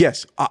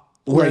 Yes.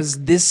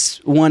 Whereas this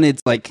one,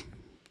 it's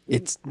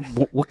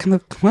what kind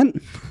of what?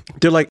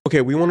 They're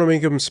okay, we want to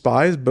make them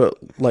spies, but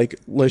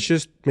let's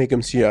just make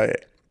them CIA.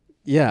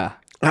 Yeah.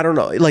 I don't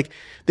know.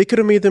 They could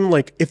have made them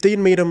if they had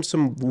made them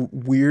some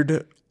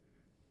weird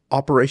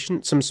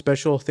operation, some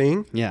special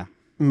thing. Yeah.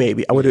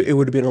 Maybe it would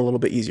have been a little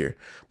bit easier.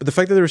 But the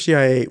fact that they were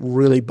CIA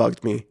really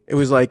bugged me. It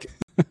was it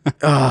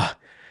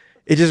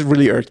just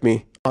really irked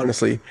me,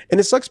 honestly. And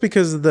it sucks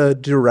because the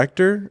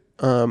director,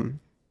 even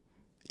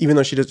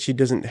though she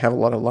doesn't have a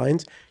lot of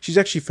lines, she's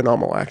actually a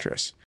phenomenal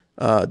actress.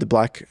 The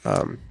black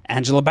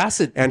Angela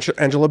Bassett.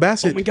 Angela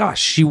Bassett. Oh my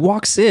gosh, she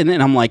walks in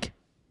and I'm like,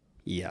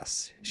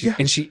 yes.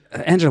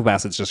 Angela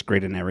Bassett's just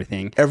great in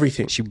everything.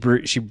 Everything. She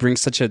brings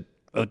such a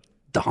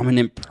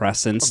dominant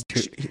presence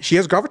to. She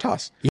has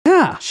gravitas.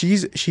 Yeah, she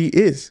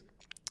is.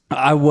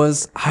 I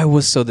was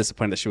so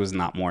disappointed that she was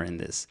not more in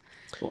this.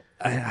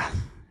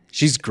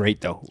 She's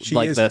great though. She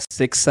is. The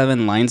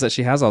 6-7 lines that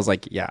she has, I was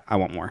like, yeah, I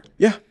want more.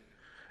 Yeah,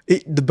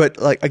 but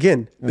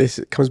again, this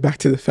comes back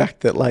to the fact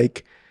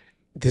that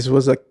this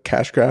was a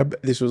cash grab.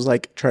 This was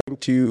trying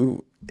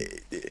to.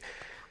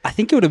 I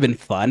think it would have been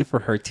fun for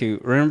her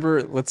to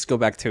remember. Let's go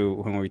back to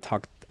when we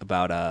talked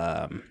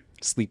about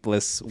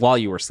Sleepless While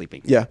You Were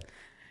Sleeping. Yeah.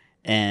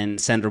 And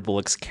Sandra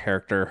Bullock's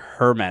character,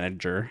 her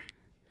manager,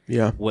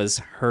 was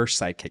her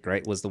sidekick,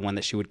 right? Was the one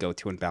that she would go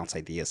to and bounce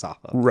ideas off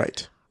of.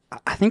 Right.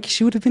 I think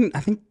she would have been. I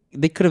think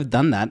they could have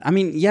done that. I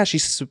mean, yeah,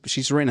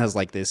 she's written as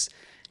this,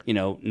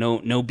 no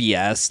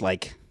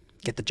BS,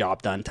 get the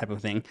job done type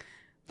of thing.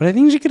 But I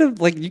think she could have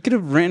you could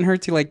have written her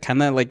to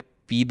kind of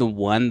be the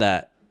one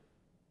that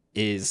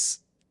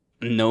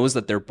knows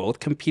that they're both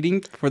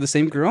competing for the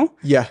same girl.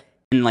 Yeah.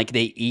 And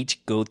they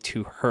each go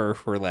to her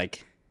for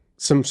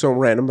some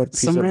random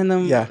piece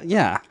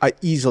yeah.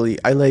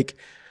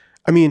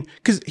 I mean,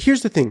 because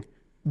here's the thing,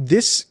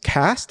 this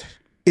cast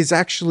is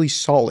actually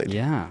solid.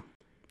 Yeah,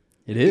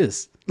 it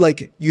is.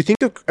 You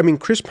think of,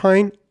 Chris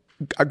Pine,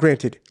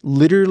 granted,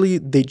 literally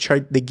they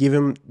give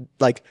him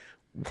like,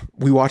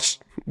 we also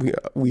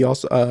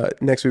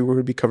next week we're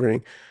gonna be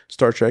covering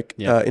Star Trek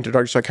Into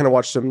Darkness. So I kind of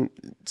watched them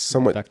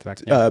somewhat back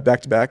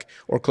to back,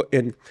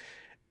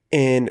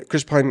 and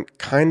Chris Pine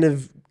kind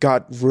of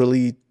got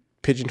really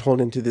pigeonholed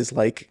into this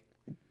like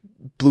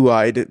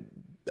blue-eyed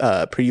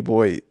pretty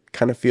boy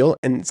kind of feel,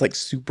 and it's like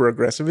super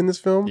aggressive in this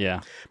film.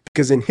 Yeah,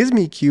 because in his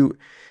Meet Cute,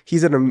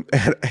 he's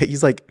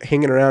he's like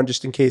hanging around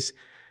just in case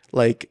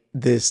like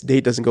this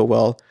date doesn't go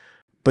well,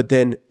 but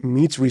then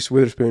meets Reese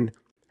Witherspoon,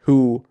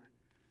 who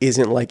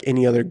isn't like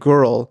any other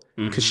girl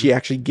because she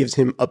actually gives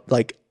him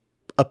like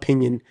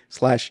opinion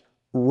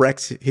 /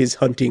 wrecks his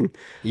hunting.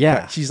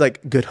 Yeah, she's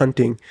like good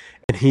hunting,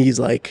 and he's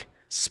like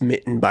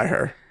smitten by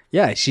her.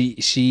 Yeah,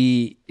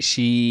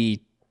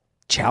 she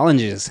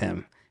challenges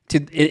him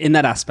to in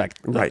that aspect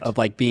of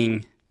like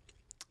being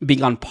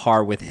on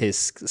par with his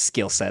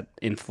skill set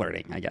in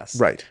flirting, I guess.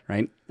 Right.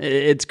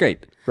 It's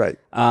great. Right.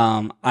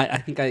 I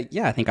think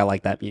I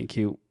like that Meet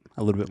Cute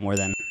a little bit more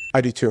than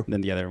I do too than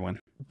the other one.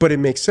 But it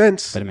makes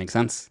sense.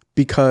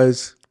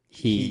 Because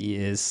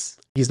he's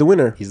the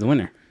winner. He's the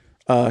winner.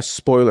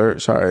 Spoiler,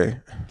 sorry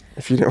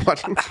if you didn't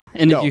watch it.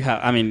 And if you have,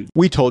 I mean,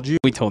 we told you.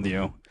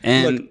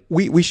 And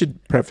look, we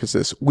should preface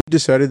this. We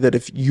decided that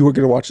if you were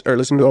going to watch or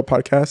listen to our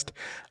podcast,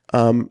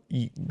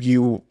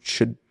 you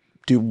should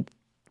do,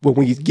 when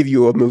we give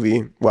you a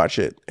movie, watch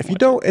it. If you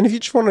don't, and if you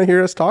just want to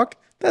hear us talk,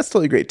 that's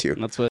totally great too.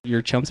 That's what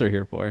your chumps are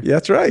here for. Yeah,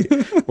 that's right.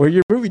 We're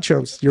your movie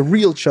chumps, your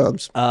real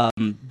chumps.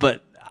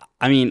 But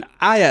I mean,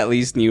 I at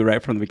least knew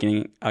right from the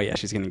beginning, oh yeah,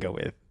 she's going to go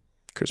with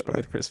Chris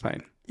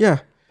Pine. Yeah.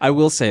 I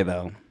will say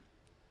though,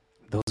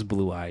 those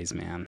blue eyes,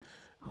 man.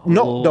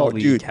 No,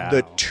 dude. Cow.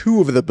 The two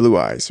of the blue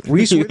eyes,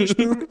 Reese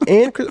Witherspoon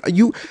and Chris.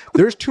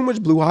 There's too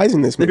much blue eyes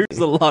in this movie.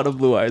 There's a lot of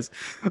blue eyes.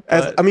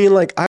 I mean,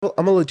 like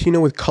I'm a Latino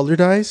with colored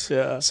eyes.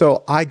 Yeah.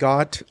 So I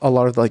got a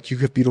lot of like, you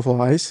have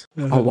beautiful eyes.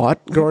 A lot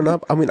growing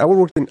up. I mean, I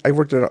worked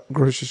at a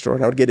grocery store,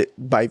 and I would get it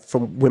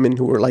from women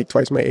who were like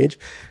twice my age.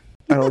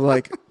 And I was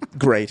like,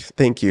 great,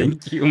 thank you.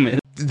 Thank you, man.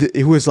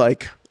 It was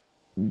like,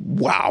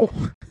 wow.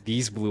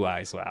 These blue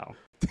eyes, wow.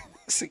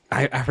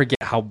 I forget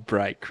how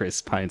bright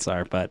Chris Pine's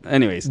are, but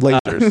anyways.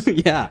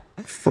 Lasers. Yeah.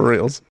 For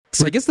reals.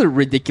 So I guess the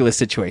ridiculous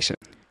situation.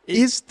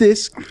 Is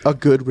this a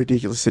good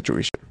ridiculous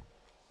situation?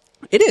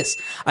 It is.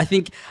 I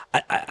think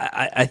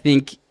I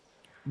think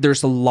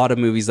there's a lot of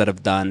movies that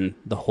have done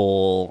the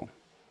whole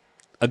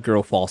a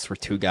girl falls for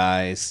two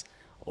guys,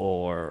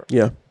 or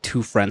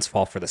two friends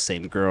fall for the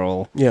same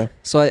girl. Yeah.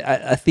 So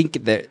I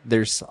think that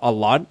there's a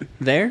lot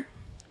there,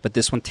 but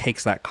this one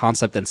takes that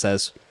concept and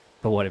says,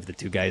 but what if the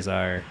two guys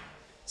are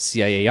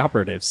CIA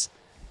operatives,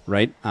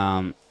 right?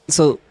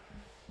 So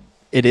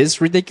it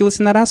is ridiculous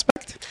in that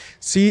aspect.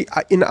 See,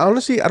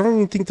 honestly, I don't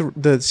even think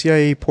the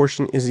CIA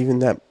portion is even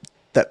that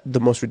the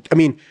most. I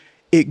mean,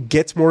 it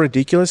gets more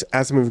ridiculous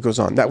as the movie goes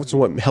on. That was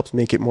what helps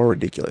make it more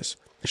ridiculous.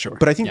 Sure.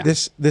 But I think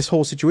this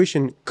whole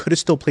situation could have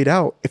still played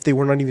out if they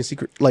were not even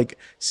secret, like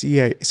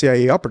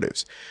CIA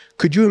operatives.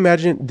 Could you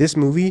imagine this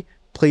movie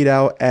played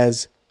out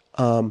as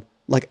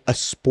like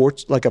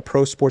a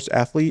pro sports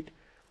athlete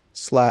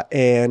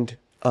and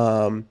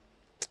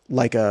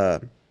like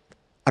a,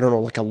 I don't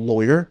know, like a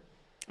lawyer?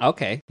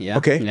 Okay. Yeah.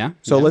 Okay. Yeah.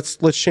 So let's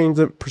change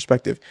the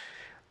perspective.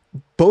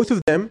 Both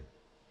of them,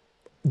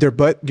 they're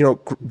best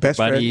buddies,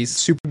 friends,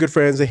 super good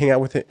friends. They hang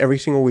out with him every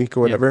single week or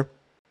whatever. Yep.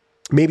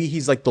 Maybe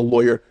he's like the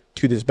lawyer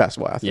to this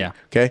basketball athlete. Yeah.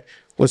 Okay.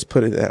 Let's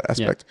put it in that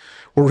aspect. Yeah.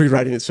 We're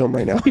rewriting this film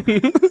right now.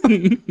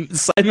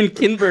 Simon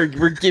Kinberg,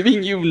 we're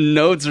giving you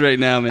notes right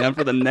now, man,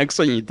 for the next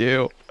one you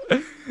do.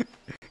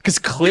 Because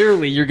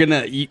clearly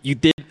you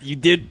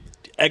did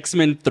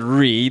X-Men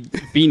 3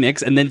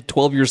 Phoenix, and then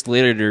 12 years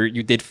later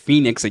you did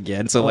Phoenix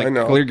again. So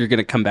clearly you're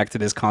gonna come back to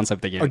this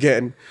concept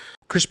again.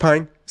 Chris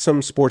Pine,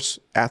 some sports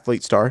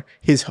athlete star,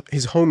 his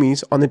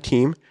homies on the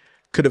team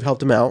could have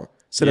helped him out,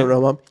 set him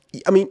up.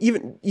 I mean,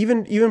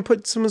 even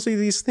put some of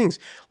these things.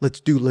 Let's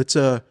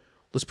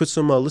put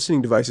some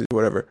listening devices or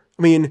whatever.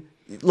 I mean,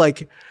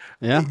 like,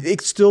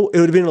 it would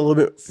have been a little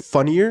bit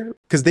funnier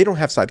because they don't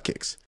have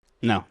sidekicks.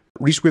 No.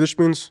 Reese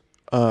Witherspoon's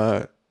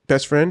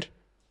best friend,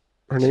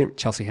 her name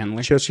Chelsea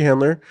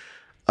Handler,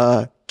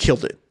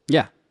 killed it.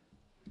 Yeah.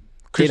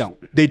 They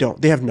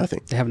don't. They have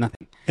nothing.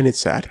 And it's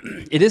sad.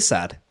 It is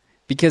sad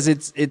because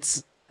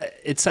it's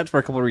sad for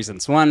a couple of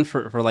reasons. One,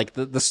 for like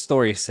the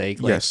story's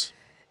sake. Like, yes.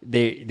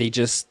 They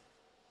just,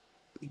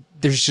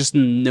 there's just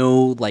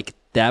no like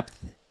depth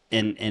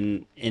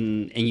and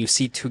you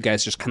see two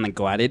guys just kind of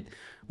go at it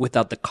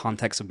without the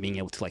context of being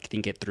able to like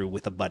think it through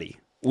with a buddy,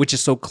 which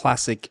is so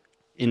classic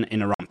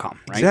in a rom-com,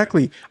 right?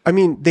 Exactly. I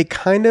mean, they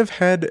kind of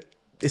had,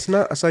 it's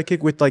not a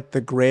sidekick with like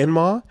the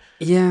grandma.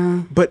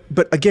 Yeah. But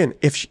again,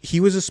 if he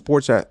was a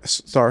sports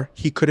star,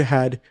 he could have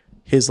had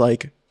his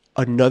like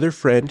another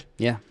friend.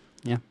 Yeah.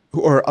 Yeah.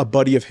 Or a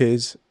buddy of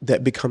his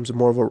that becomes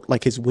more of a,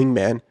 like his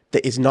wingman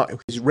that is not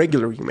his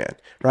regular wingman,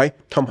 right?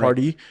 Tom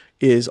Hardy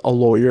is a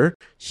lawyer.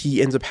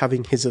 He ends up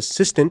having his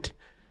assistant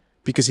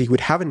because he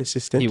would have an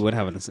assistant. He would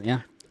have an assistant,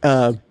 yeah.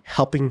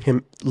 helping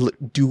him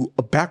do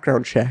a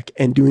background check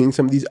and doing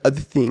some of these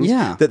other things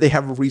that they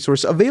have a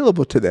resource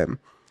available to them.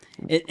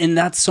 And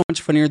that's so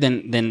much funnier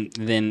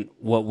than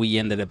what we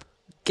ended up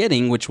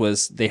getting, which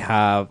was they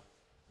have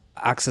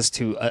access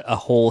to a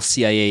whole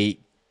CIA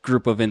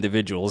group of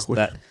individuals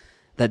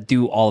that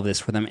do all of this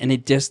for them. And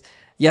it just,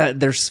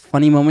 there's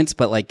funny moments,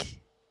 but like,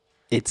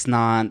 it's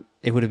not,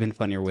 it would have been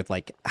funnier with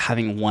like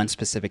having one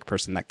specific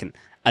person that can,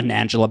 an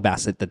Angela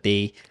Bassett that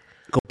they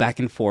go back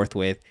and forth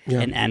with,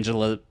 and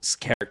Angela's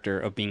character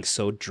of being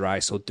so dry,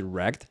 so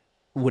direct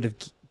would have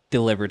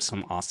delivered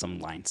some awesome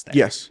lines there.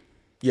 Yes.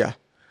 Yeah.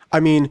 I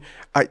mean,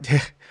 I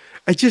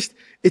just,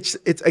 it's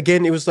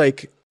again, it was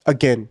like,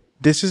 again,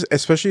 this is,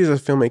 especially as a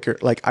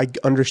filmmaker, like I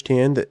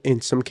understand that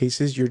in some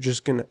cases you're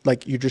just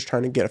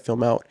trying to get a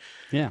film out.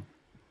 Yeah.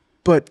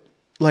 But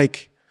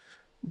like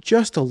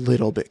just a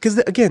little bit. Because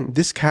again,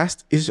 this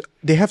cast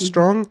they have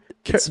strong,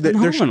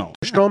 they're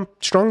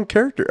strong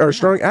character or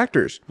strong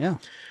actors. Yeah.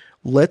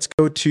 Let's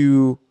go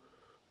to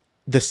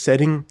the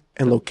setting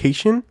and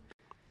location.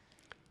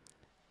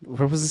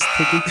 Where was this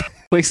taking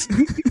place?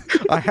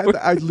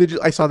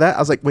 I saw that. I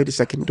was like, wait a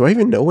second. Do I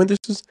even know when this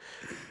is?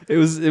 It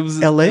was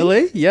LA?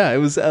 LA? Yeah, it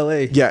was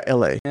LA. Yeah,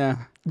 LA. Yeah.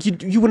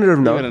 You wouldn't have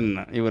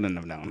known. You wouldn't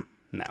have known.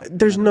 No.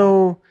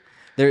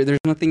 There's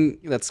nothing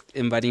that's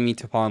inviting me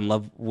to fall in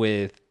love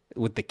with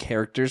the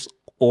characters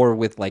or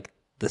with like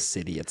the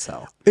city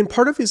itself. And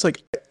part of it is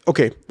like,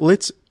 okay,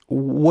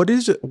 what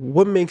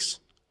makes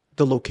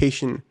the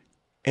location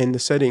and the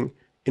setting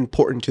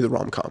important to the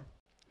rom-com?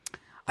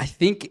 I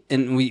think,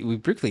 and we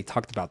briefly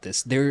talked about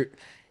this,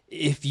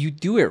 if you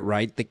do it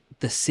right,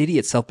 the city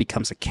itself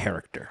becomes a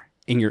character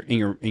in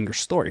your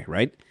story,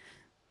 right?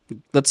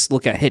 Let's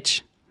look at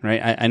Hitch,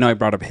 right? I know I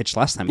brought up Hitch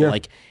last time, but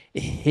like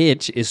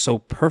Hitch is so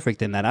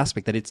perfect in that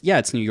aspect that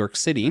it's New York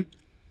City,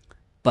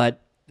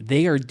 but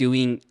they are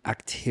doing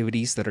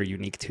activities that are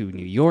unique to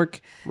New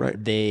York.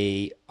 Right.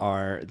 They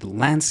are the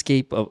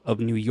landscape of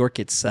New York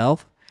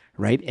itself,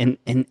 right? And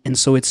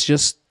so it's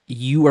just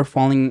these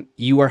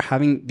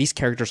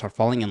characters are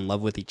falling in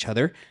love with each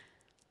other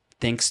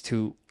thanks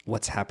to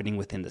what's happening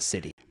within the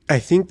city. I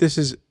think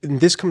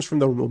this comes from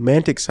the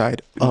romantic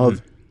side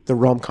of the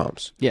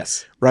rom-coms.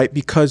 Yes. Right?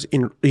 Because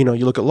you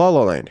look at La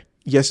La Land.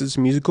 Yes, it's a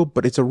musical,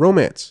 but it's a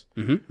romance.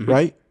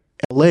 Right?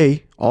 LA,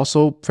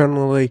 also found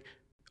in LA,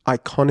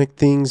 iconic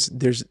things.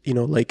 There's,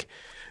 like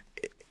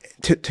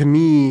to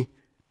me,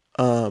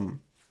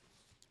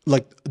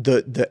 like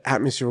the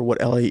atmosphere of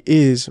what LA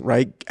is,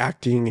 right?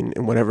 Acting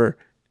and whatever.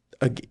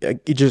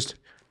 It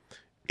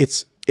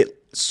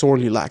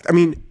sorely lacked. I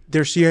mean,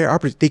 they're CIA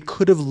operatives. They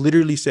could have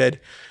literally said,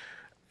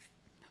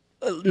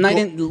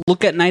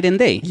 look at Night and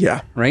Day.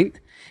 Yeah. Right?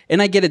 And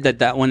I get it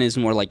that one is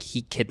more like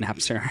he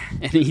kidnaps her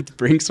and he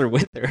brings her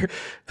with her.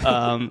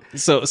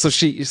 So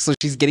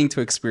she's getting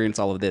to experience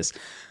all of this.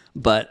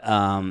 But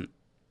how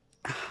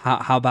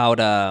about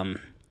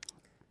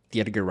the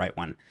Edgar Wright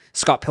one?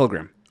 Scott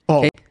Pilgrim. Oh.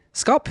 Okay?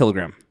 Scott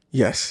Pilgrim.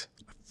 Yes.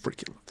 I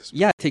freaking love this.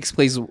 Yeah, it takes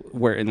place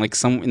where in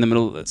the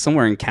middle,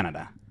 somewhere in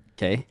Canada.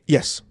 Okay.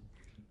 Yes.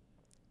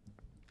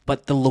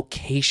 But the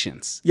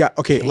locations. Yeah.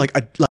 Okay. Like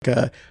a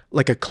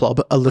club,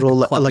 a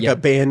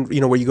band.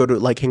 Where you go to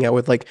like hang out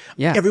with. Like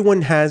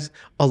everyone has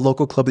a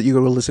local club that you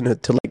go to listen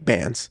to like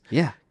bands.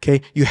 Yeah.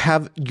 Okay. You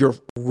have your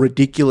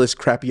ridiculous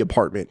crappy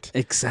apartment.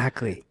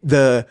 Exactly.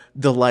 I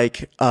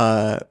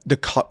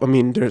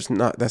mean, that's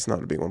not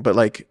a big one, but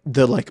like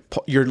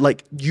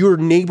your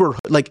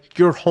neighborhood, like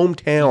your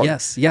hometown.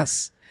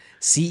 Yes.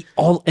 See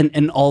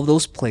all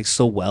those play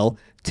so well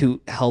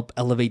to help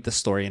elevate the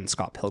story in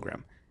Scott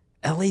Pilgrim.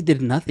 LA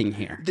did nothing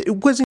here.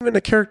 It wasn't even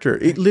a character.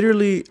 It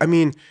literally, I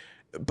mean,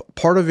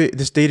 part of it,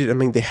 this dated, I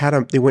mean,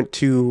 they went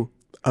to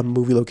a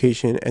movie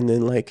location and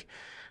then like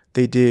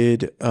they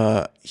did,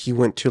 he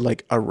went to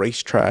like a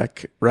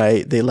racetrack,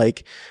 right? They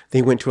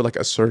went to like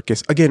a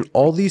circus. Again,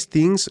 all these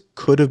things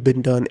could have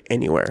been done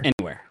anywhere.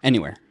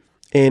 Anywhere.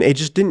 And it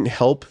just didn't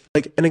help.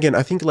 Like, and again,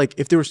 I think like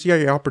if there were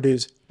CIA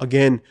operatives,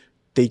 again,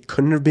 they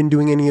couldn't have been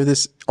doing any of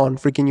this on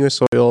freaking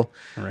U.S. soil.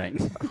 Right.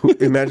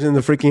 Imagine the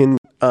freaking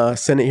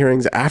Senate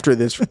hearings after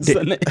this. So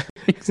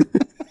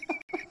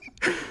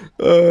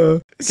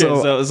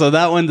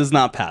that one does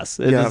not pass.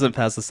 It doesn't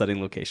pass the setting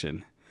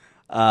location.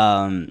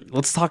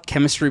 Let's talk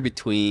chemistry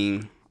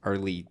between our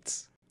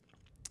leads.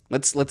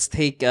 Let's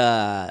take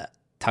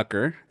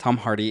Tucker, Tom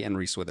Hardy, and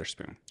Reese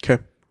Witherspoon.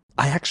 Okay.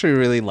 I actually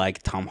really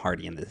like Tom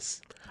Hardy in this.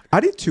 I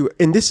did too.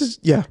 And this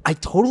is, I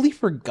totally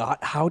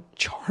forgot how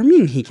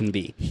charming he can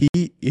be. He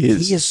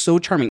is so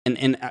charming.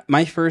 And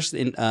my first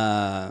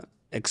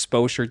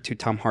exposure to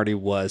Tom Hardy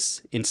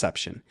was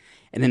Inception.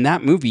 And in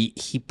that movie,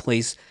 he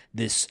plays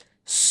this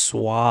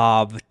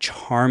suave,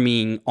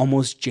 charming,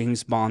 almost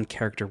James Bond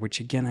character, which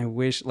again, I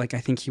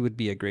think he would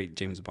be a great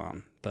James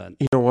Bond. But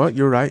you know what?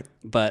 You're right.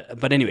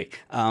 But anyway,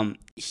 that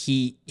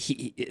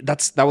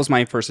was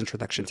my first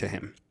introduction to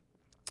him.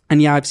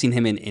 And yeah, I've seen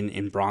him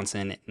in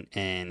Bronson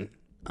and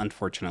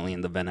unfortunately,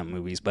 in the Venom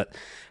movies. But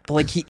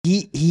like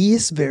he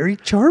is very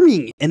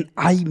charming, and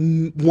I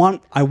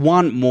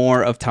want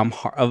more of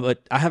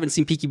I haven't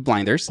seen Peaky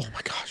Blinders. Oh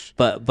my gosh!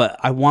 But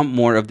I want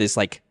more of this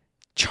like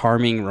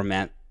charming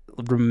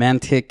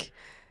romantic.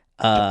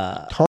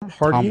 Tom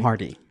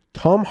Hardy.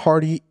 Tom Tom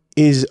Hardy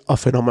is a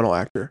phenomenal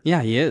actor.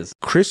 Yeah, he is.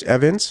 Chris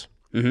Evans,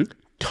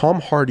 Tom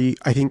Hardy,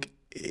 I think,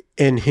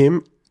 and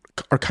him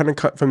are kind of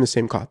cut from the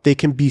same cloth. They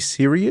can be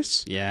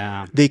serious.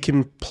 Yeah. They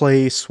can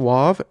play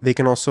suave. They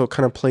can also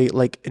kind of play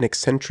like an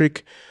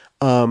eccentric,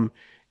 and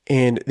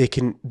they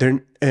get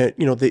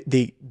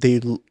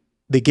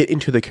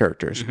into the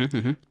characters.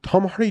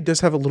 Tom Hardy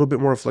does have a little bit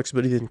more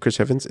flexibility than Chris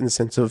Evans in the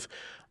sense of,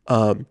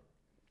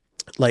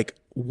 like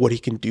what he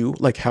can do,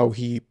 like how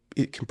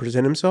it can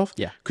present himself.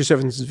 Yeah. Chris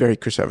Evans is very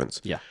Chris Evans.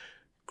 Yeah.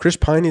 Chris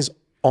Pine is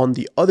on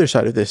the other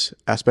side of this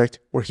aspect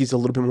where he's a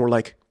little bit more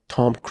like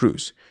Tom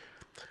Cruise.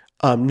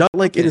 Not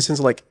like in the sense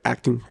of like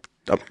acting.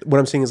 What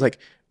I'm saying is like,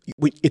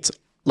 it's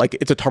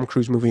a Tom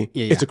Cruise movie.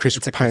 Yeah. It's a Chris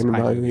Pine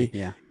movie.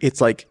 Yeah.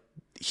 It's like,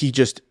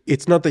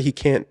 it's not that he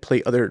can't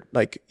play other,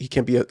 like he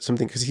can't be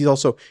something, because he's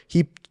also,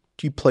 he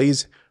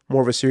plays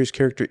more of a serious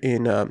character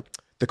in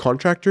The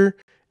Contractor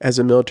as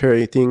a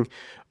military thing.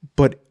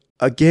 But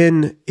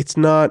again, it's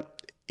not,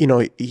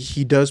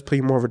 he does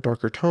play more of a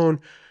darker tone.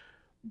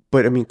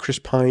 But I mean, Chris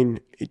Pine,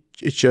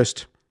 it's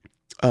just,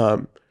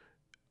 for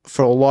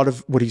a lot of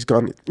what he's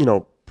gone,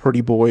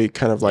 pretty boy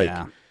kind of like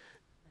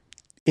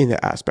in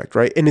that aspect,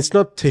 right? And it's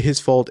not to his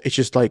fault. It's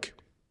just like,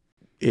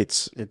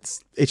 it's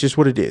just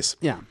what it is.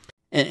 Yeah.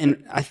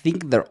 And I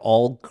think they're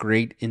all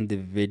great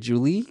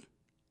individually.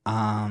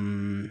 I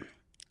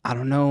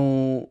don't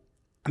know.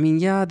 I mean,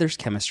 yeah, there's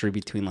chemistry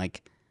between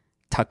like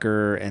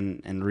Tucker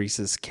and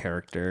Reese's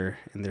character,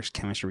 and there's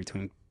chemistry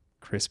between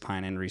Chris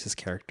Pine and Reese's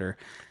character.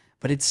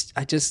 But it's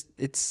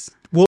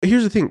well,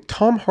 here's the thing.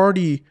 Tom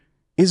Hardy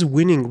is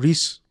winning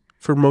Reese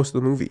for most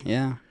of the movie.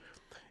 Yeah.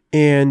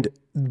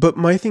 But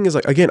my thing is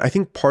like, again, I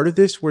think part of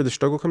this where the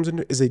struggle comes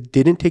into is they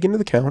didn't take into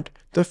account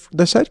the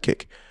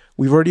sidekick.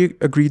 We've already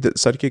agreed that the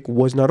sidekick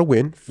was not a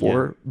win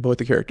for both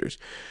the characters.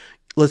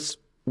 I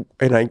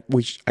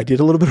did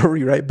a little bit of a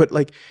rewrite, but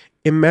like,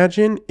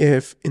 imagine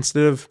if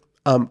instead of,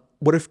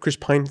 what if Chris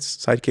Pine's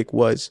sidekick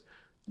was,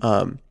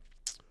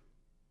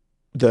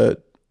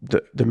 the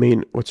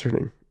main, what's her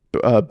name?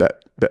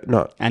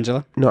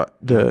 Angela? Not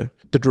the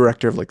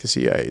director of like the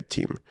CIA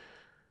team.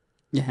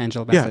 Yeah,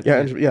 Angela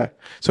Bassett. Yeah.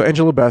 So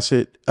Angela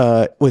Bassett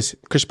was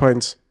Chris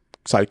Pine's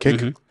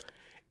sidekick,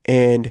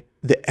 and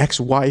the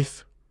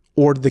ex-wife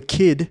or the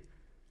kid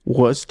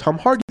was Tom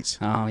Hardy's.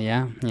 Oh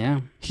yeah.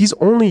 The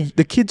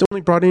kid's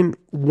only brought in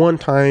one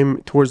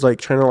time towards like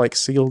trying to like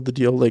seal the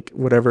deal, like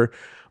whatever.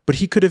 But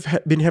he could have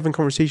been having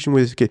conversation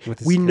with his kid.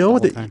 We know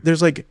that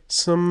there's like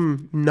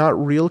some not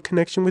real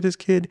connection with his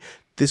kid.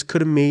 This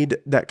could have made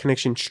that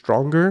connection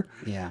stronger.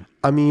 Yeah.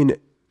 I mean,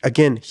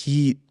 again,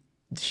 she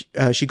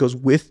goes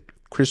with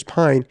Chris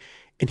Pine,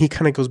 and he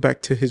kind of goes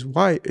back to his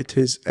wife, to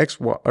his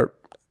ex-wife. Or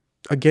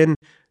again,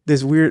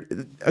 this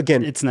weird.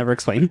 Again, it's never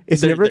explained.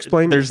 It's never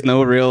explained. There's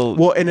no real.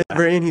 Well, and at the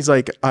very end, he's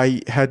like,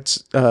 "I had."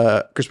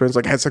 Chris Pine's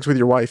like, "I had sex with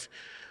your wife,"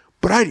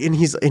 but I think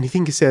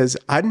he says,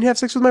 "I didn't have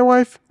sex with my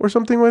wife" or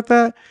something like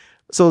that.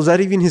 So is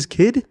that even his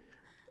kid?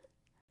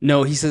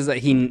 No, he says that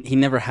he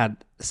never had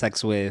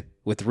sex with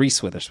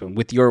Reese Witherspoon,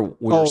 with your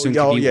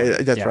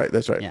that's right.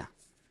 That's right. Yeah.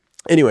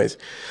 Anyways,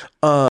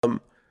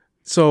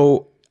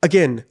 so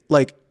again,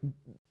 like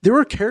there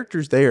were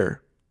characters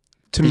there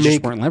They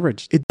just weren't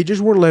leveraged. They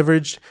just weren't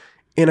leveraged,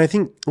 and I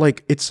think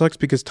like it sucks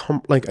because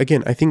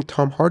I think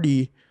Tom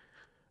Hardy,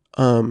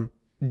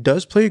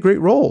 does play a great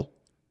role.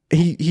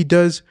 He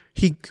does.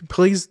 He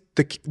plays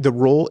the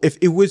role. If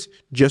it was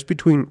just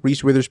between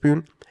Reese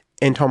Witherspoon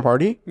and Tom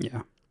Hardy,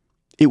 yeah,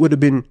 it would have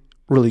been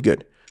really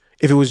good.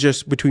 If it was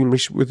just between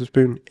Reese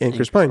Witherspoon and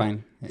Chris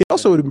Pine, it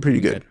also would have been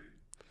pretty good.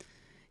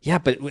 Yeah,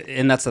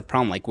 and that's the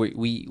problem. Like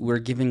we're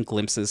given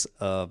glimpses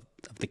of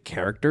the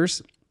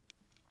characters,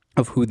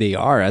 of who they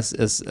are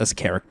as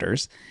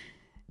characters,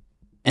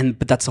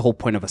 but that's the whole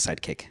point of a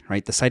sidekick,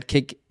 right? The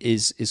sidekick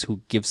is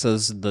who gives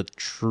us the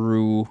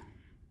true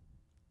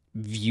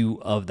view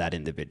of that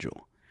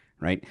individual,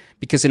 right?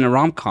 Because in a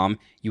rom-com,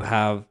 you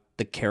have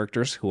the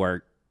characters who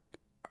are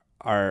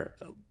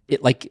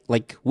it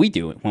like we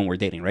do when we're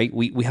dating, right?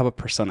 We have a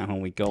persona when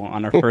we go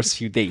on our first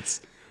few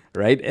dates,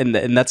 right? And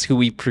that's who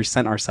we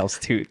present ourselves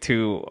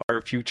to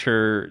our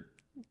future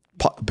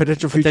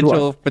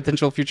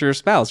potential future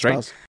spouse,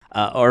 right?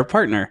 Or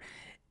partner.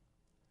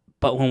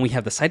 But when we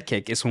have the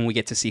sidekick is when we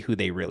get to see who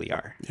they really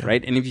are,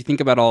 right? And if you think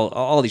about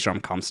all these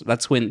rom-coms,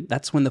 that's when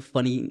the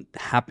funny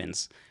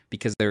happens,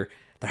 because they're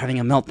having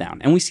a meltdown,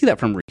 and we see that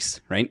from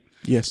Reese, right?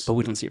 Yes, but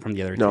we don't see it from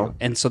the other two,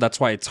 and so that's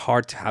why it's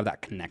hard to have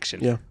that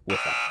connection. With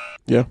them.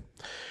 Yeah,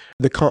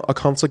 a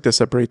conflict that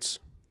separates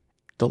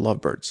the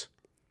lovebirds.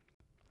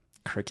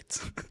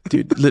 Crickets,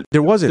 dude.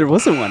 There wasn't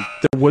one.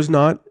 There was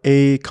not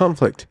a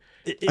conflict.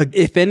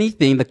 If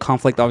anything, the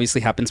conflict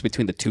obviously happens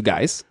between the two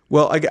guys.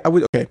 Well, I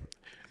would okay.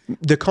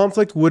 The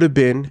conflict would have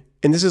been,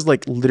 and this is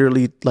like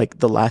literally like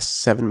the last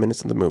 7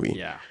 minutes of the movie.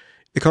 Yeah,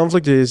 The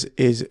conflict is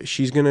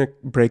she's gonna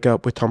break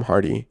up with Tom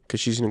Hardy because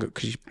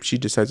she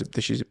decides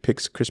that she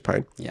picks Chris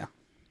Pine. Yeah.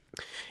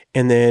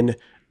 And then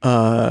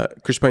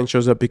Chris Pine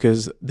shows up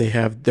because they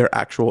have their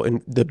actual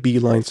in the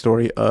beeline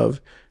story of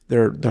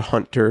their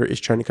hunter is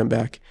trying to come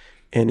back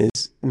and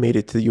is made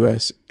it to the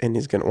U.S. and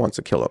wants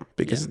to kill him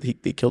because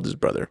they killed his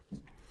brother.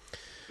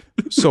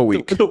 So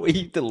weak. The way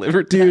he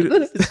delivered,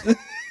 dude.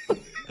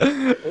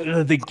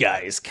 The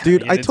guys,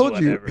 dude. I told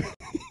you,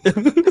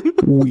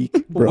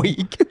 weak, bro.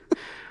 Weak.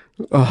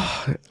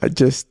 Oh,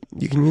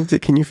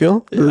 can you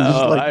feel?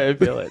 Oh, I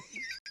feel it.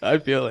 I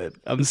feel it.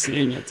 I'm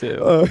seeing it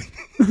too.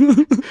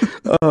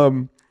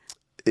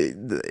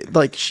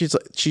 Like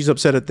she's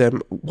upset at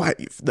them. Why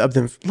of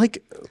them?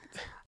 Like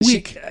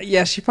weak.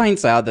 She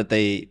finds out that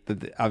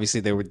that obviously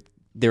they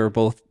were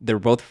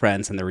both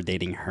friends and they were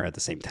dating her at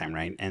the same time,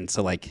 right? And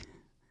so like,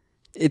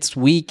 it's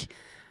weak.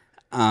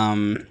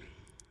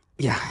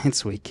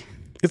 It's weak.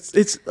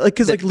 It's like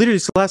because like literally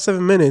it's the last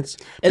 7 minutes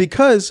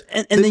because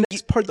and then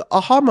next part the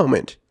aha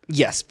moment.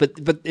 Yes, but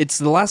it's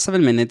the last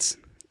 7 minutes.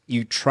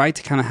 You try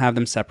to kind of have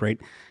them separate,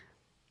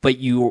 but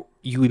you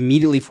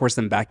immediately force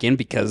them back in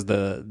because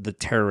the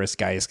terrorist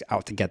guy is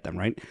out to get them,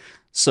 right?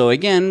 So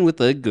again,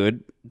 with a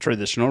good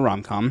traditional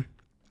rom-com,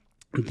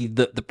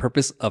 the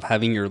purpose of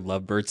having your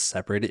lovebirds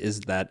separated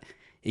is that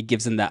it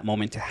gives them that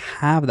moment to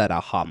have that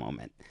aha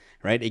moment,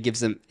 right? It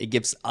gives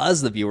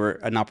us the viewer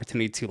an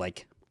opportunity to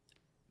like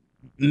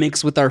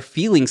mix with our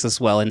feelings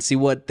as well and see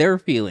what they're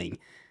feeling.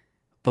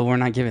 But we're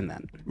not given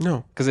that.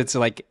 No. Because it's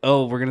like,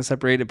 oh, we're going to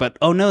separate it. But,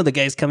 oh, no, the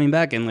guy's coming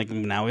back. And, like,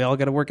 now we all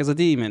got to work as a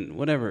team and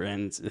whatever.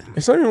 And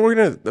it's not even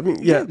working. I mean,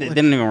 yeah. They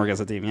didn't even work as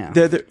a team, yeah.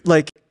 They're,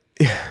 like,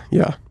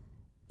 yeah.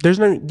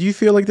 Do you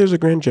feel like there's a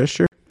grand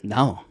gesture?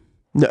 No.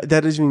 No,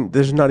 that isn't,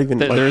 there's not even.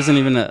 There isn't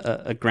even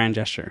a grand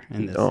gesture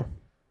in this. No.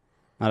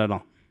 Not at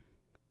all.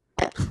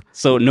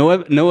 So,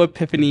 no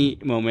epiphany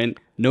moment,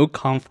 no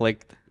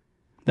conflict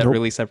that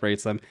really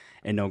separates them,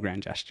 and no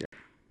grand gesture.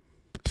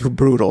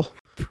 Brutal.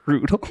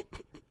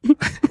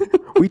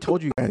 We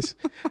told you guys.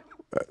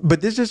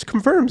 But this just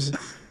confirms.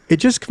 It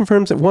just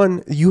confirms that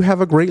one, you have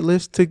a great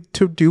list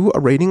to do a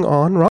rating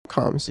on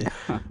rom-coms.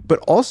 Yeah. But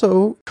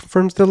also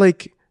confirms that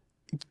like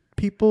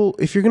people,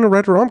 if you're gonna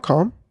write a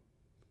rom-com,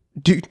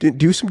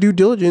 do some due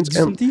diligence.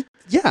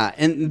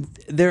 And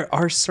there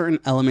are certain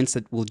elements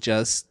that will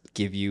just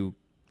give you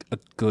a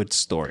good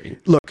story.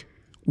 Look,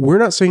 we're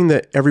not saying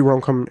that every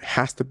rom-com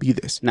has to be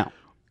this. No.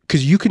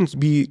 Because you can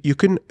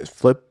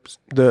flip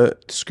the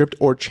script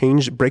or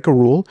break a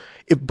rule.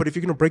 But if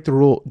you're going to break the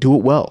rule, do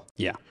it well.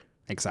 Yeah,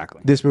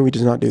 exactly. This movie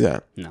does not do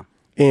that. No.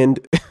 And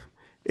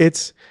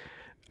it's,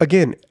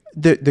 again,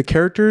 the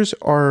characters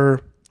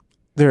are,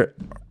 they're,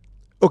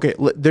 okay,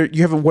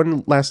 you have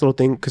one last little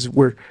thing because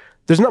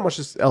there's not much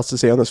else to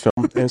say on this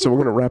film. And so we're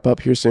going to wrap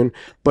up here soon.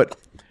 But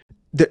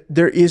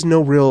there is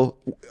no real,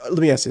 let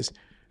me ask this.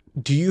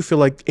 Do you feel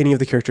like any of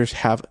the characters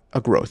have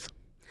a growth?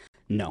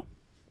 No.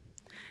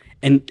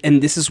 And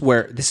this is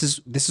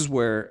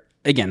where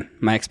again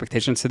my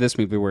expectations to this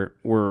movie were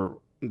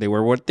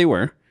what they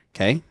were,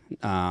 okay,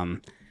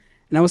 and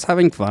I was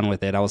having fun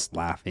with it, I was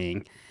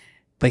laughing,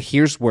 but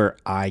here's where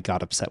I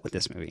got upset with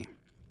this movie.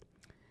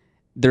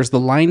 There's the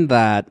line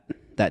that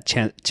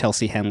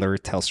Chelsea Handler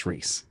tells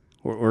Reese,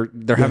 or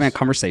they're having a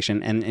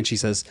conversation, and she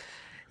says,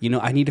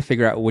 I need to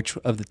figure out which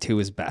of the two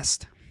is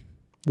best.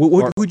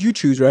 What would you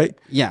choose, right?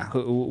 Yeah,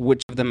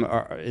 which of them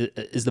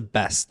is the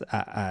best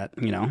at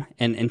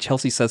and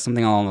Chelsea says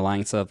something along the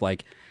lines of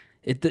like,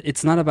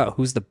 it's not about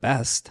who's the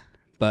best,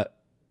 but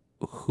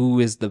who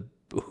is the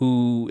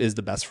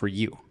best for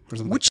you.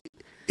 Which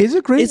is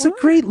a great. It's a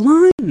great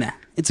line.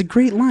 It's a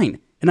great line,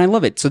 and I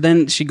love it. So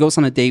then she goes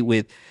on a date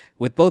with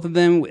both of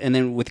them, and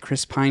then with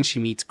Chris Pine, she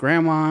meets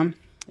Grandma,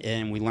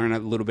 and we learn a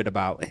little bit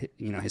about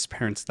his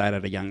parents died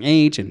at a young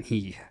age, and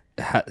he.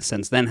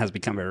 Since then has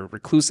become very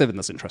reclusive and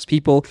doesn't trust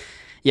people,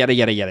 yada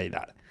yada yada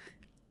yada.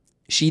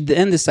 She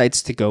then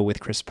decides to go with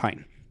Chris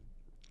Pine.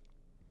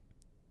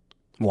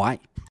 Why?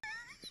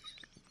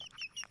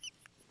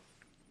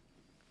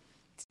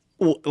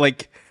 Well,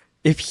 like,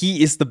 if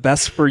he is the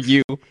best for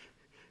you,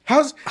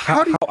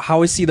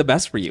 how is he the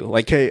best for you?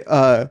 Like, okay,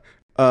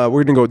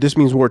 we're gonna go. This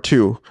means war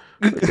 2.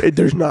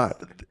 There's not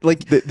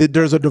like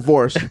there's a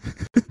divorce.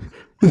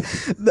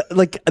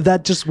 Like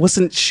that just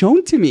wasn't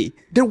shown to me.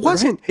 There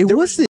wasn't. Right?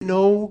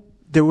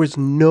 There's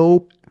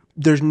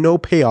no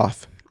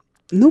payoff.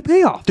 No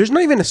payoff. There's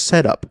not even a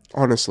setup,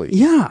 honestly.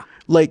 Yeah.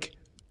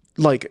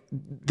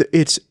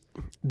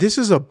 This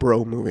is a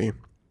bro movie.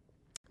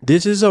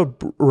 This is a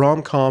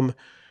rom-com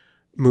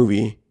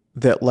movie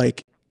that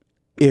like,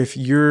 if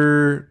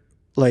you're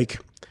like,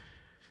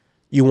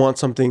 you want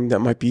something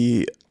that might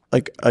be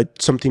like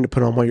something to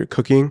put on while you're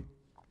cooking,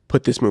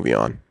 put this movie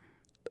on.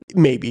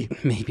 Maybe.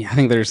 I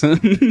think there's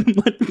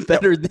much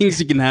better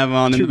things you can have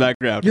on in the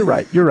background. You're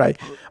right.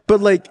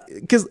 But like,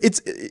 because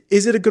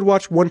is it a good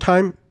watch one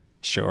time?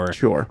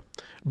 Sure.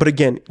 But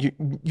again,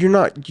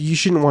 you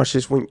shouldn't watch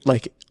this when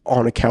like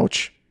on a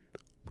couch.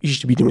 You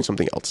should be doing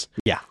something else.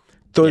 Yeah.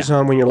 throw this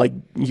on when you're like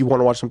you want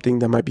to watch something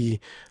that might be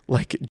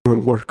like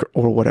doing work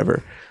or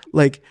whatever.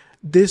 Like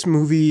this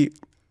movie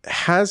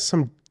has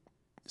some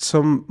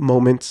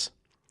moments,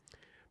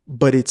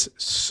 but it's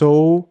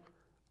so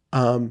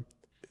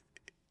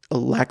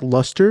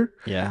lackluster.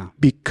 Yeah.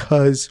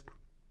 Because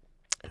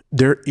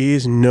there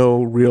is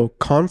no real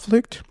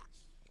conflict.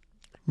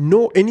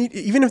 No,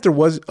 even if there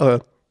was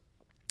the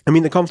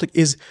conflict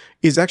is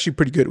actually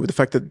pretty good with the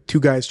fact that two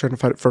guys trying to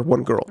fight for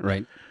one girl.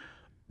 Right.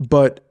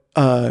 But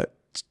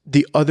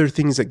the other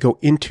things that go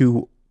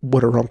into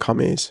what a rom-com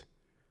is,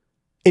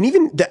 and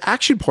even the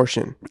action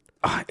portion,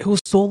 It was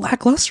so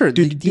lackluster.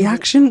 Dude, the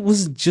action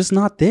was just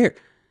not there.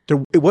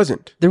 it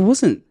wasn't. There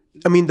wasn't.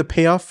 I mean, the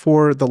payoff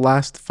for the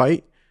last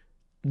fight,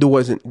 there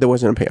wasn't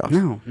a payoff.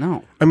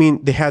 No. I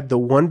mean, they had the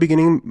one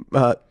beginning.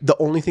 The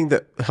only thing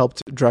that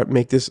helped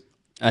make this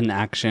An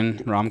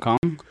action rom-com.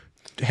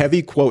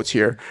 heavy quotes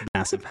here.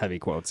 Massive heavy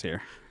quotes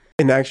here.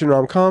 An action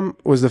rom-com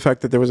was the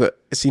fact that there was a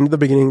scene at the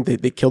beginning.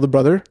 They kill the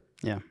brother.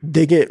 Yeah.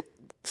 They get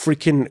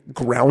freaking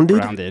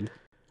grounded.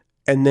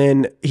 And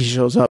then he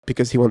shows up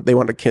because he wants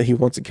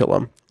to kill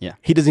him. Yeah.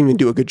 He doesn't even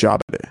do a good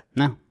job at it.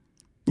 No.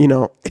 You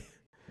know,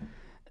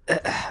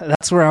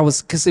 That's where I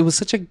was, because it was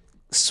such a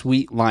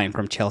sweet line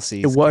from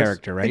Chelsea's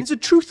character, right? And it's a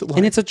truth line.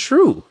 And it's a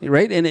true,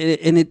 right? And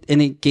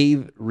it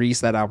gave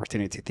Reese that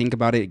opportunity to think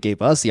about it. It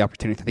gave us the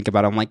opportunity to think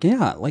about it. I'm like,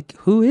 yeah, like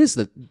who is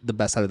the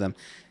best out of them?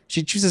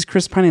 She chooses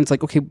Chris Pine, and it's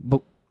like, okay,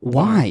 but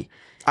why?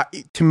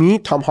 To me,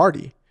 Tom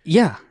Hardy.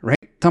 Yeah, right.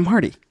 Tom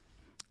Hardy.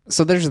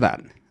 So there's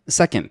that.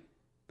 Second,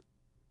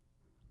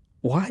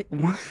 why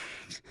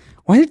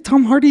did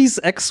Tom Hardy's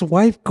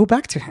ex-wife go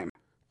back to him?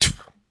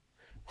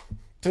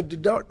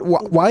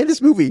 Why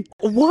this movie?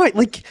 Why?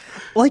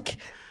 Like,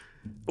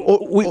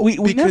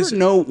 we never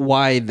know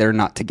why they're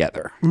not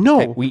together.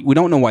 No. Okay? We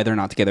don't know why they're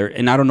not together,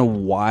 and I don't know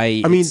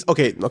why. I mean,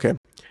 okay.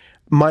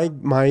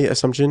 My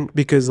assumption,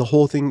 because the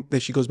whole thing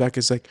that she goes back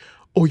is like,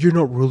 oh, you're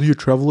not really a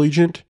travel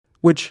agent,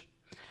 which.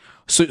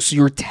 So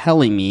you're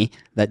telling me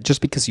that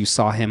just because you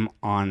saw him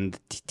on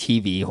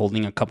TV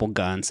holding a couple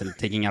guns and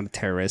taking out a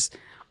terrorist,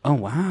 oh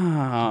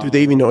wow, do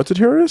they even know it's a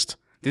terrorist?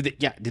 Did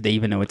they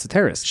even know it's a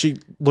terrorist? She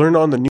learned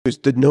on the news.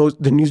 The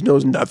news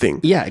knows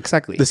nothing. Yeah,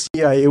 exactly. The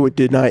CIA would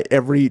deny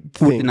everything.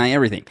 Would deny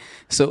everything.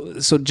 So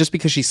just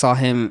because she saw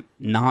him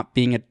not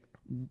being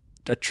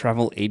a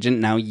travel agent,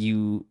 now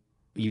you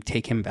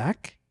take him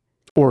back,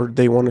 or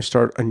they want to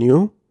start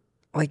anew.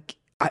 Like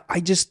I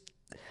just.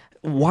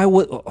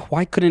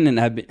 Why couldn't it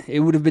have been? It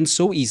would have been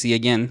so easy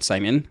again,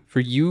 Simon, for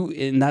you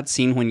in that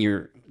scene when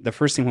the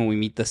first scene when we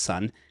meet the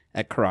son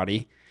at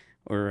karate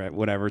or at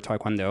whatever,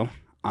 taekwondo,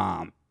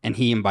 and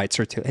he invites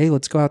her to, hey,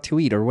 let's go out to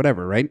eat or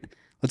whatever, right?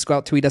 Let's go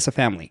out to eat as a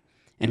family.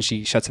 And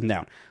she shuts him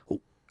down.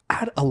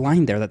 Add a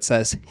line there that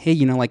says, hey,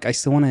 like, I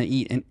still want to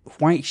eat. And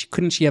why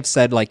couldn't she have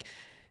said, like,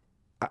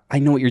 I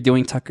know what you're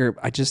doing, Tucker.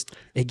 I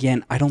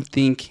don't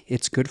think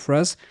it's good for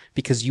us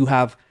because you've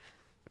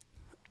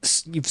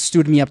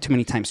stood me up too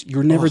many times.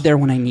 You're never there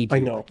when I need you.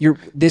 I know. You're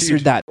this or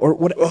that or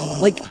what.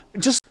 Like,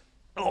 just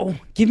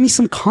give me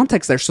some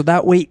context there, so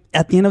that way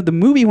at the end of the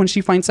movie, when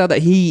she finds out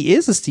that he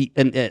is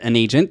an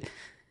agent,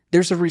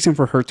 there's a reason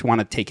for her to want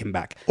to take him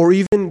back. Or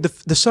even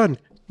the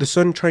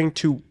son trying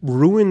to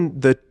ruin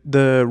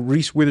the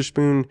Reese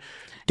Witherspoon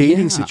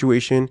dating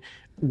situation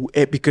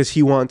because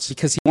he wants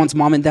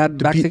mom and dad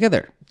back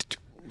together.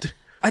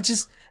 I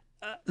just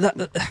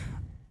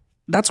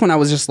that's when I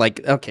was just like,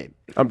 okay,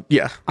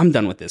 I'm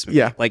done with this movie.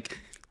 Yeah. Like,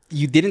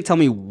 you didn't tell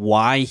me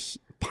why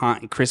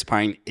Chris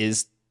Pine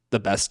is the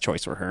best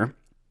choice for her,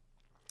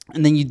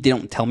 and then you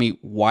didn't tell me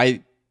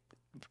why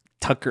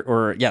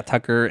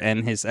Tucker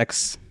and his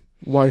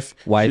ex-wife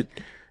why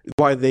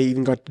they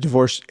even got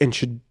divorced and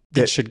should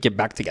get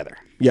back together.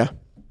 Yeah,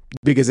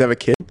 because they have a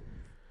kid.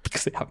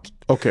 Because they have a kid.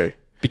 Okay.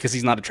 Because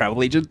he's not a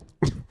travel agent.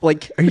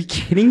 Like, are you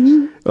kidding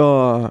me?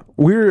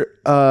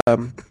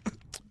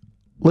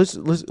 Let's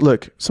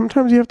look.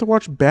 Sometimes you have to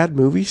watch bad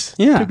movies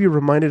to be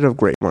reminded of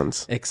great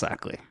ones.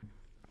 Exactly.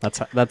 That's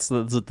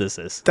what this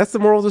is. That's the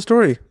moral of the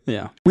story.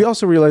 Yeah. We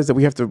also realize that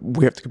we have to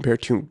compare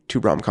two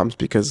rom-coms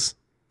because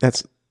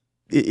it's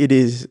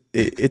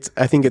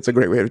I think it's a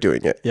great way of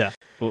doing it. Yeah.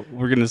 Well,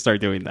 we're gonna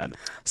start doing that.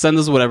 Send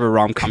us whatever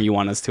rom-com you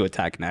want us to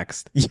attack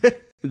next. Yeah.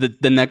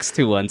 The next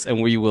two ones, and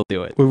we will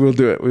do it. We will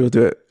do it.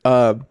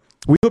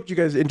 We hope you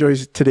guys enjoy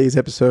today's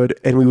episode,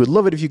 and we would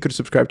love it if you could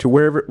subscribe to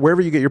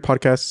wherever you get your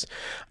podcasts,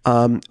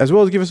 as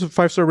well as give us a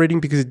 5-star rating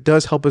because it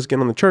does help us get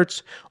on the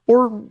charts,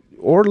 or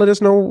let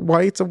us know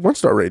why it's a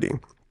 1-star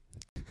rating.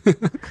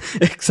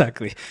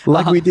 Exactly.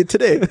 Like we did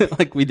today.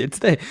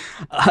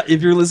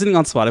 If you're listening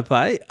on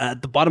Spotify,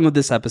 at the bottom of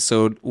this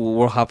episode,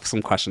 we'll have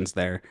some questions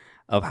there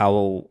of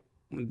how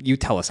you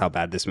tell us how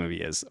bad this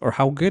movie is or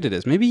how good it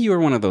is. Maybe you are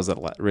one of those that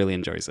really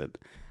enjoys it.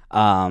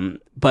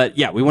 But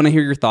yeah, we want to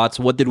hear your thoughts.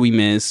 What did we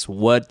miss?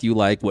 What do you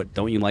like? What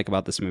don't you like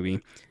about this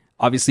movie?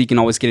 Obviously, you can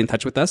always get in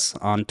touch with us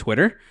on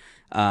Twitter,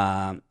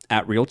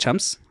 at Real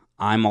Chumps.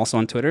 I'm also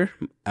on Twitter,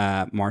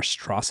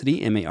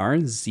 Marstrosity,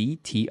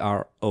 MARZTROSITY.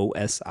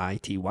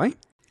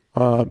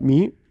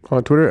 Me,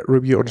 on Twitter at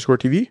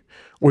Rubio_TV,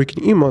 or you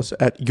can email us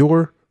at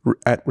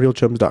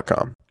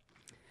realchums.com.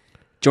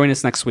 Join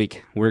us next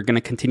week. We're going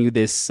to continue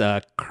this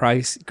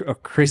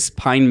Chris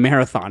Pine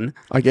marathon.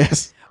 I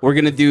guess. We're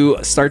going to do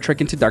Star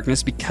Trek Into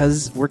Darkness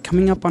because we're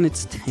coming up on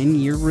its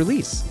 10-year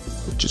release.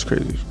 Which is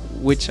crazy.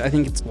 Which I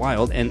think it's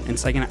wild. And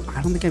second,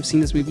 I don't think I've seen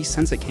this movie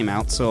since it came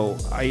out. So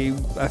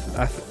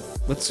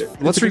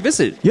let's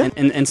revisit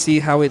and see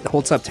how it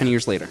holds up 10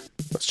 years later.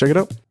 Let's check it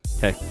out.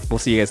 Okay. We'll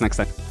see you guys next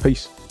time.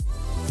 Peace.